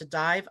dragons to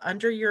dive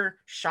under your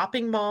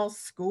shopping malls,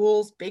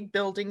 schools, big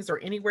buildings, or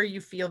anywhere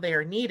you feel they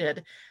are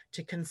needed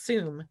to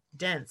consume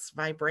dense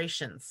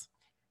vibrations.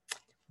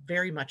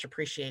 Very much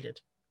appreciated.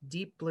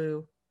 Deep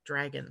blue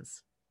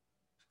dragons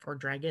or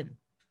dragon.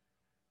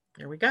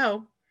 There we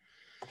go.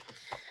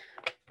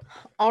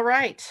 All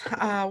right.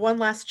 One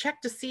last check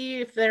to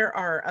see if there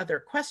are other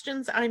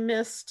questions I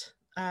missed.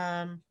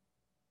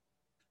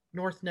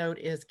 North Node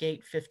is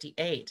gate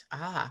 58.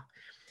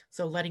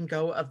 So letting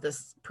go of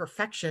this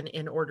perfection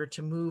in order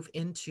to move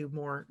into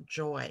more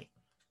joy,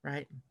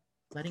 right?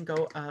 Letting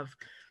go of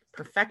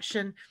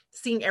perfection,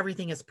 seeing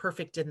everything as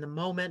perfect in the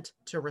moment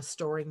to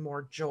restoring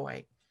more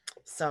joy.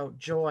 So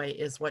joy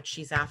is what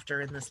she's after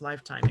in this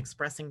lifetime,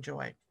 expressing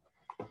joy.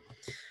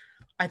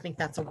 I think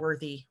that's a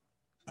worthy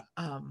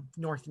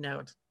North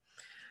Node.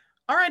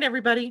 All right,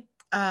 everybody.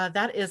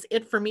 That is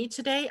it for me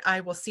today. I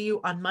will see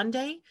you on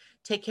Monday.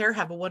 Take care.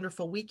 Have a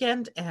wonderful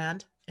weekend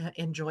and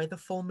enjoy the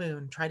full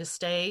moon. Try to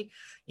stay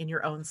in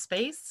your own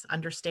space,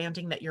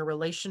 understanding that your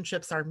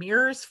relationships are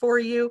mirrors for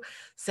you.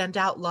 Send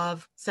out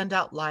love, send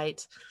out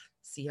light.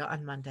 See you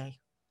on Monday.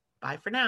 Bye for now.